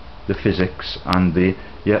plan the physics and the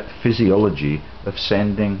physiology of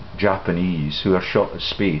sending Japanese who are shot at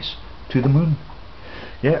space to the moon.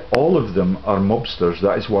 Yeah, all of them are mobsters.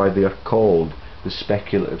 That is why they are called the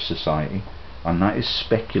Speculative Society, and that is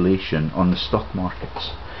speculation on the stock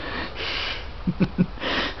markets.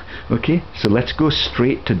 Okay, so let's go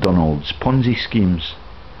straight to Donald's Ponzi schemes.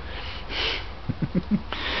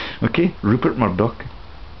 Okay, Rupert Murdoch.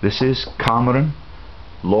 This is Cameron,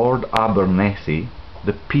 Lord Abernethy,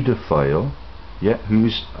 the paedophile, yeah,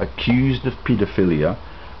 who's accused of paedophilia,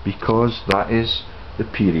 because that is the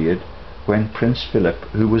period when Prince Philip,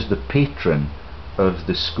 who was the patron of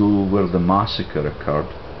the school where the massacre occurred,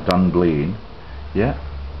 Dunblane, yeah,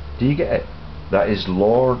 do you get it? That is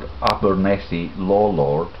Lord Abernethy, Law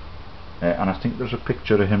Lord, and I think there's a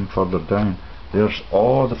picture of him further down. There's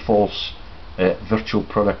all the false virtual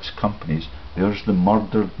products companies. There's the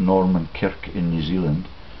murdered Norman Kirk in New Zealand,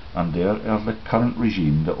 and there are the current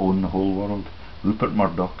regime that own the whole world. Rupert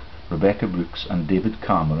Murdoch, Rebecca Brooks and David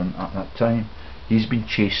Cameron at that time. He's been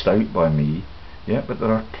chased out by me, yeah, but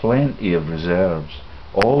there are plenty of reserves,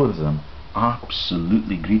 all of them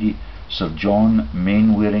absolutely greedy. Sir John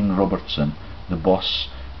Mainwaring Robertson, the boss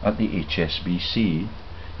at the HSBC,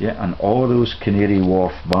 yeah, and all those Canary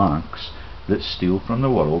Wharf banks that steal from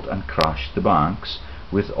the world and crash the banks,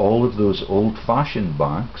 with all of those old-fashioned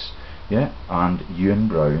banks, yeah, and Ewan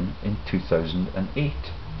Brown in 2008.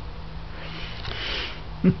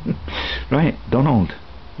 Right, Donald.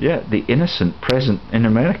 Yeah, the innocent present in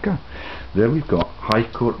America. There we've got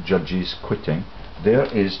High Court judges quitting. There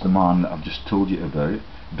is the man that I've just told you about.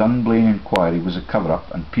 Dunblane inquiry was a cover-up,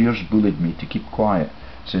 and Piers bullied me to keep quiet,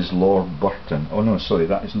 says Lord Burton. Oh no, sorry,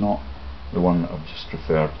 that is not the one that I've just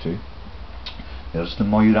referred to. There's the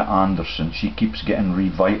Moira Anderson. She keeps getting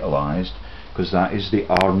revitalised. because that is the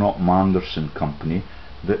Arnott Manderson company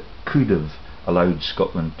that could have allowed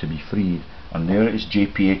Scotland to be freed. And there is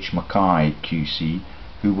JPH Mackay QC,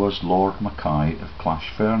 who was Lord Mackay of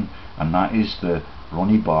Clashfern, and that is the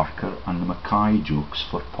Ronnie Barker and the Mackay jokes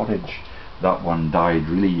for porridge. That one died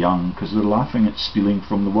really young because they're laughing at stealing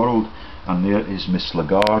from the world. And there is Miss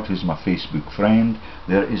Lagarde, who's my Facebook friend.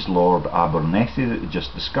 There is Lord Abernethy that we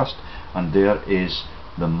just discussed, and there is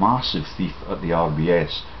the massive thief at the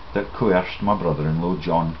RBS that coerced my brother-in-law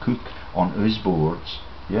John Cook onto his boards,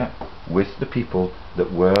 yeah, with the people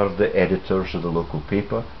that were the editors of the local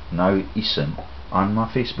paper, now Eason, and my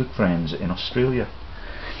Facebook friends in Australia.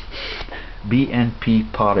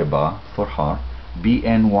 BNP Paribas for her,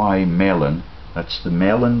 BNY Mellon, that's the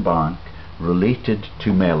Mellon Bank, related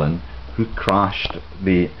to Mellon, who crashed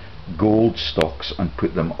the gold stocks and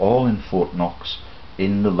put them all in Fort Knox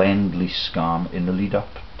in the Lend-Lease scam in the lead up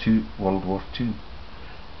to World War II.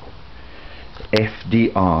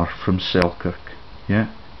 FDR from Selkirk, yeah,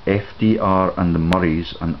 FDR and the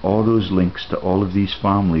Murrays, and all those links to all of these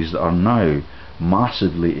families that are now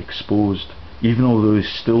massively exposed, even though they're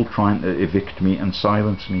still trying to evict me and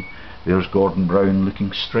silence me. There's Gordon Brown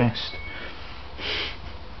looking stressed.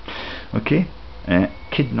 Okay,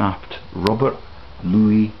 kidnapped Robert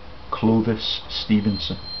Louis Clovis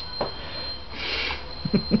Stevenson.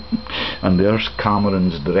 And there's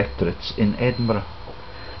Cameron's directorates in Edinburgh,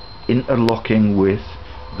 interlocking with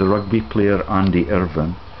the rugby player Andy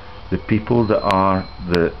Irvine, the people that are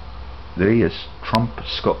there he is, Trump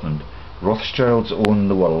Scotland. Rothschilds own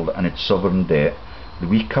the world and its sovereign debt.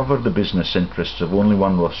 We cover the business interests of only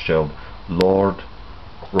one Rothschild, Lord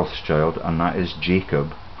Rothschild, and that is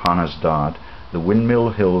Jacob, Hannah's dad. The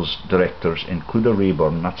Windmill Hills directors include a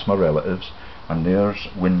Rayburn, that's my relatives, and there's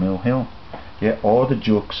Windmill Hill. Yeah, all the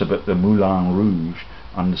jokes about the Moulin Rouge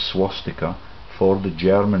and the swastika for the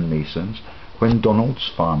German Masons when Donald's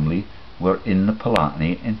family were in the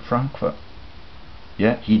Palatinate in Frankfurt.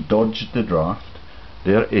 Yeah, he dodged the draft.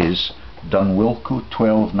 There is Dunwilco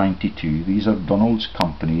 1292. These are Donald's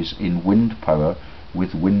companies in wind power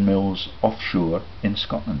with windmills offshore in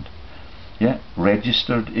Scotland. Yeah,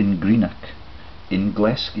 registered in Greenock, in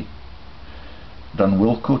Glasgow.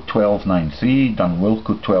 Dunwilco 1293,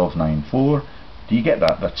 Dunwilco 1294. Do you get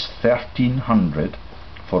that? That's 1300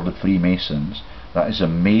 for the Freemasons. That is a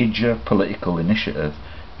major political initiative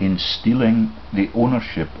in stealing the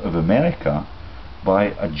ownership of America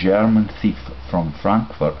by a German thief from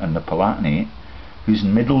Frankfurt and the Palatinate, whose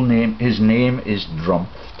his name is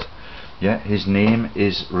Drumpft. Yeah, his name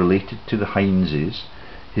is related to the Heinzes.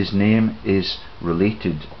 His name is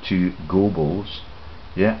related to Goebbels.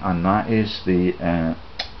 Yeah, and that is they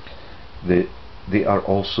are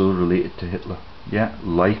also related to Hitler. Yeah,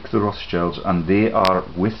 like the Rothschilds, and they are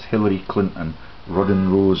with Hillary Clinton,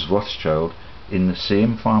 Rudden Rose Rothschild, in the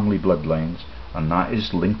same family bloodlines, and that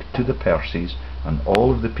is linked to the Percys and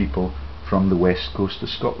all of the people from the west coast of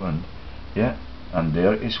Scotland. Yeah, and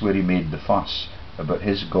there is where he made the fuss about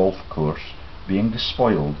his golf course being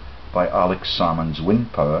despoiled by Alex Salmond's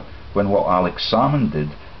wind power, when what Alex Salmond did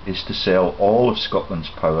is to sell all of Scotland's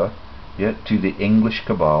power, yeah, to the English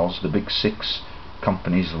cabals, the big six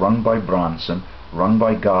companies run by Branson, run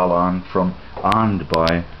by Galan and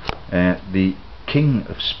by the King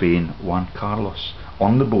of Spain, Juan Carlos,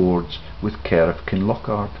 on the boards with care of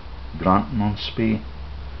Kinlochard, Granton-on-Spey.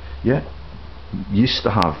 Yeah, used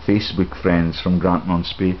to have Facebook friends from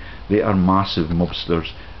Granton-on-Spey. They are massive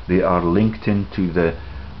mobsters. They are linked into the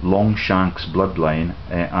Longshanks bloodline,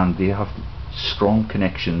 and they have strong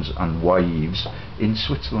connections and wives in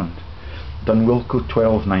Switzerland. Dunwilco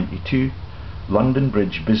 1292, London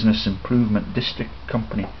Bridge Business Improvement District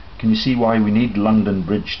Company. Can you see why we need London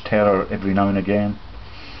Bridge terror every now and again?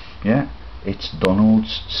 Yeah, it's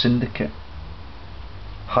Donald's syndicate.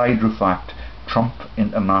 Hydrofact, Trump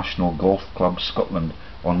International Golf Club Scotland,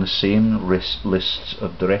 on the same lists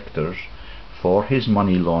of directors for his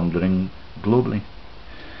money laundering globally.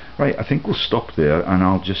 Right, I think we'll stop there and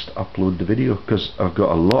I'll just upload the video, because I've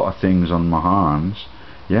got a lot of things on my hands.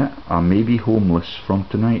 Yeah, I may be homeless from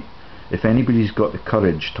tonight. If anybody's got the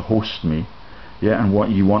courage to host me, yeah,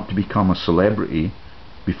 and you want to become a celebrity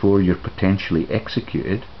before you're potentially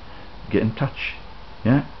executed, get in touch.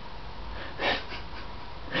 Yeah.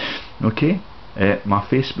 Okay, my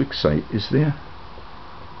Facebook site is there.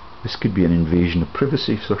 This could be an invasion of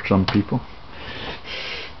privacy for some people.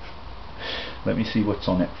 Let me see what's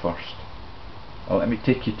on it first. Let me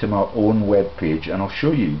take you to my own web page and I'll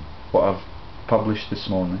show you what I've published this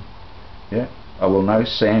morning. Yeah, I will now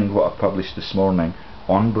send what I published this morning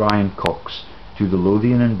on Brian Cox to the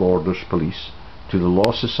Lothian and Borders Police, to the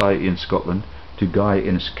Law Society in Scotland, to Guy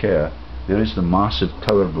in his care, there is the massive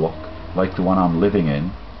tower block, like the one I'm living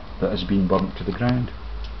in, that has been burnt to the ground.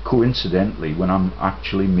 Coincidentally, when I'm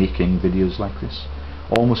actually making videos like this,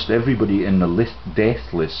 almost everybody in the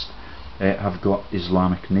death list have got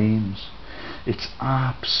Islamic names. It's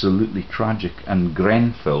absolutely tragic. And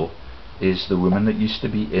Grenfell is the woman that used to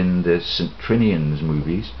be in the St. Trinian's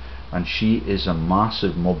movies, and she is a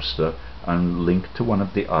massive mobster and linked to one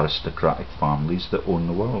of the aristocratic families that own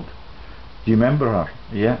the world. Do you remember her?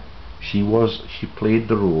 Yeah, she played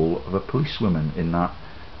the role of a policewoman in that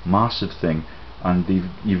massive thing. And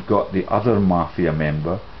you've got the other mafia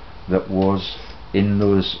member that was in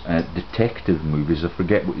those detective movies. I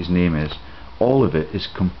forget what his name is. All of it is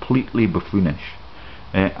completely buffoonish.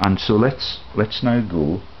 And so let's now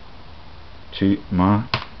go to my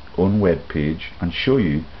own web page and show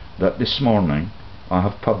you that this morning I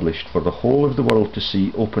have published for the whole of the world to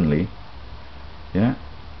see openly, yeah,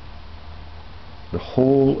 the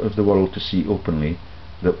whole of the world to see openly,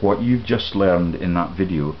 that what you've just learned in that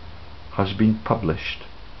video has been published,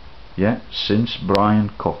 yeah, since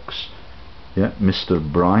Brian Cox, yeah, Mr.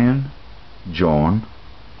 Brian John.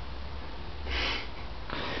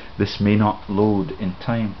 This may not load in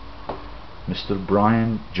time. Mr.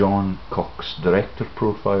 Brian John Cox, director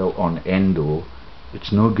profile on Endo.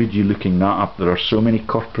 It's no good you looking that up. There are so many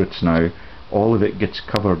corporates now, all of it gets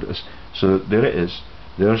covered as, so there it is.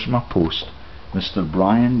 There's my post. Mr.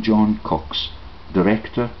 Brian John Cox,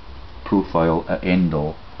 director profile at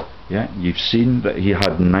Endo. Yeah, you've seen that he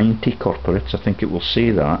had 90 corporates. I think it will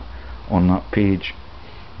say that on that page.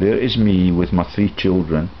 There is me with my 3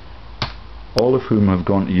 children, all of whom have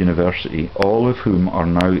gone to university, all of whom are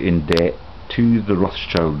now in debt to the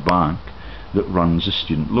Rothschild Bank that runs a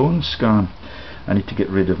student loan scam. I need to get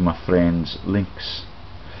rid of my friend's links.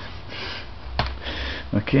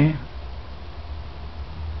 Okay,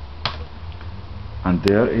 and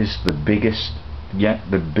there is the biggest, yeah,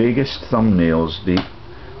 the biggest thumbnails. They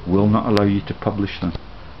will not allow you to publish them.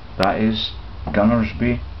 That is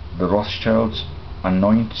Gunnersby, the Rothschilds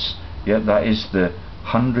anoints, yeah, that is the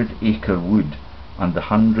 100-acre wood and the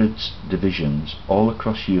hundreds divisions all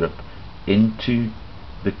across Europe into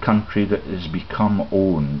the country that has become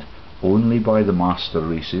owned only by the master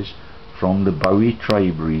races from the Bowie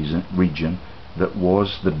tribe region that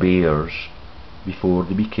was the Bears before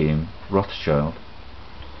they became Rothschild.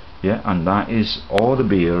 Yeah, and that is all the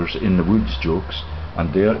Bears in the woods jokes,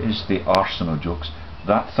 and there is the Arsenal jokes.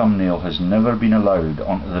 That thumbnail has never been allowed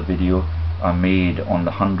onto the video I made on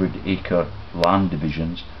the 100-acre land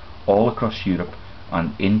divisions all across Europe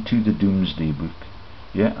and into the Doomsday Book.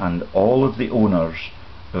 Yeah, and all of the owners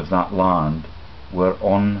of that land were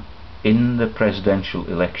in the presidential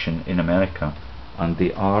election in America, and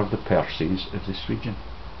they are the Percys of this region.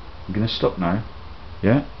 I'm going to stop now.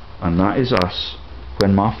 Yeah, and that is us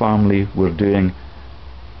when my family were doing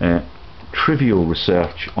trivial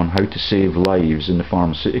research on how to save lives in the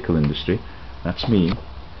pharmaceutical industry. That's me.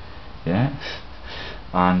 Yeah,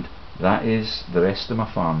 and that is the rest of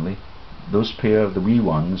my family. Those pair, the wee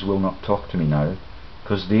ones, will not talk to me now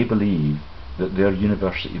because they believe that their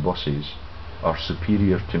university bosses are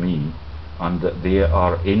superior to me and that they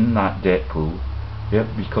are in that debt pool,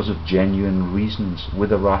 yeah, because of genuine reasons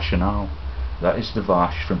with a rationale. That is the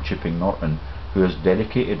Vash from Chipping Norton, who has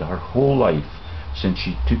dedicated her whole life since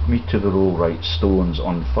she took me to the Rollright Stones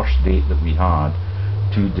on the first date that we had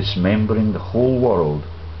to dismembering the whole world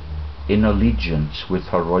in allegiance with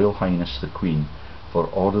Her Royal Highness the Queen for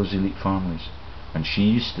all those elite families. And she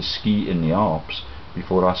used to ski in the Alps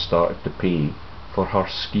before I started to pay for her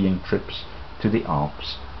skiing trips to the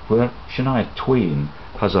Alps, where Shania Twain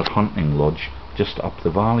has her hunting lodge just up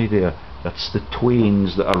the valley there. That's the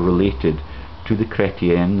Twains that are related to the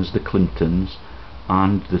Chrétiens, the Clintons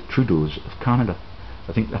and the Trudeaus of Canada.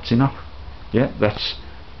 I think that's enough. Yeah, that's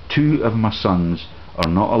 2 of my sons are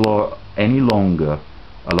not any longer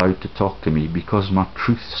allowed to talk to me because my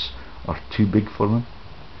truths are too big for them.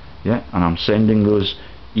 Yeah, and I'm sending those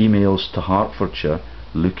emails to Hertfordshire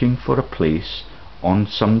looking for a place on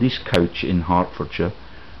somebody's couch in Hertfordshire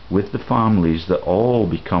with the families that all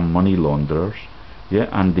become money launderers, yeah,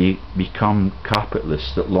 and they become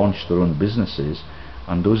capitalists that launch their own businesses,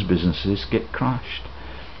 and those businesses get crashed.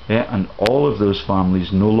 Yeah, and all of those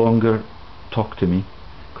families no longer talk to me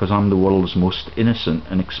because I'm the world's most innocent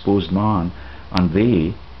and exposed man, and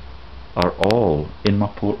they are all in my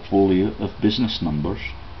portfolio of business numbers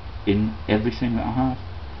in everything that I have,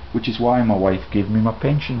 which is why my wife gave me my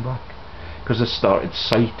pension back, because I started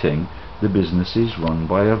citing the businesses run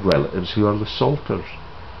by our relatives who are the Souters,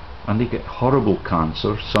 and they get horrible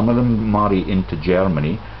cancer. Some of them marry into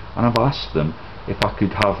Germany, and I've asked them if I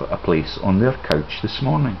could have a place on their couch this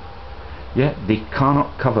morning. Yeah, they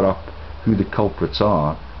cannot cover up who the culprits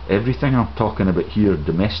are. Everything I'm talking about here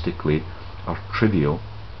domestically are trivial,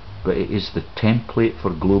 but it is the template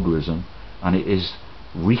for globalism, and it is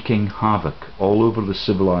wreaking havoc all over the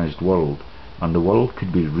civilized world. And the world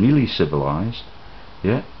could be really civilized,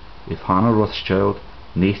 yeah, if Hannah Rothschild,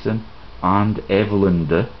 Nathan and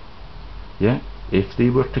Evelinda, yeah, if they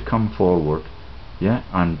were to come forward, yeah,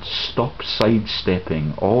 and stop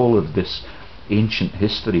sidestepping all of this ancient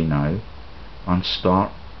history now and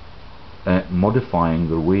start modifying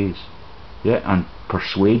their ways, yeah, and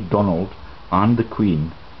persuade Donald and the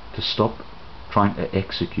Queen to stop trying to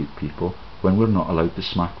execute people when we're not allowed to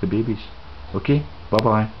smack the babies. Okay, bye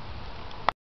bye.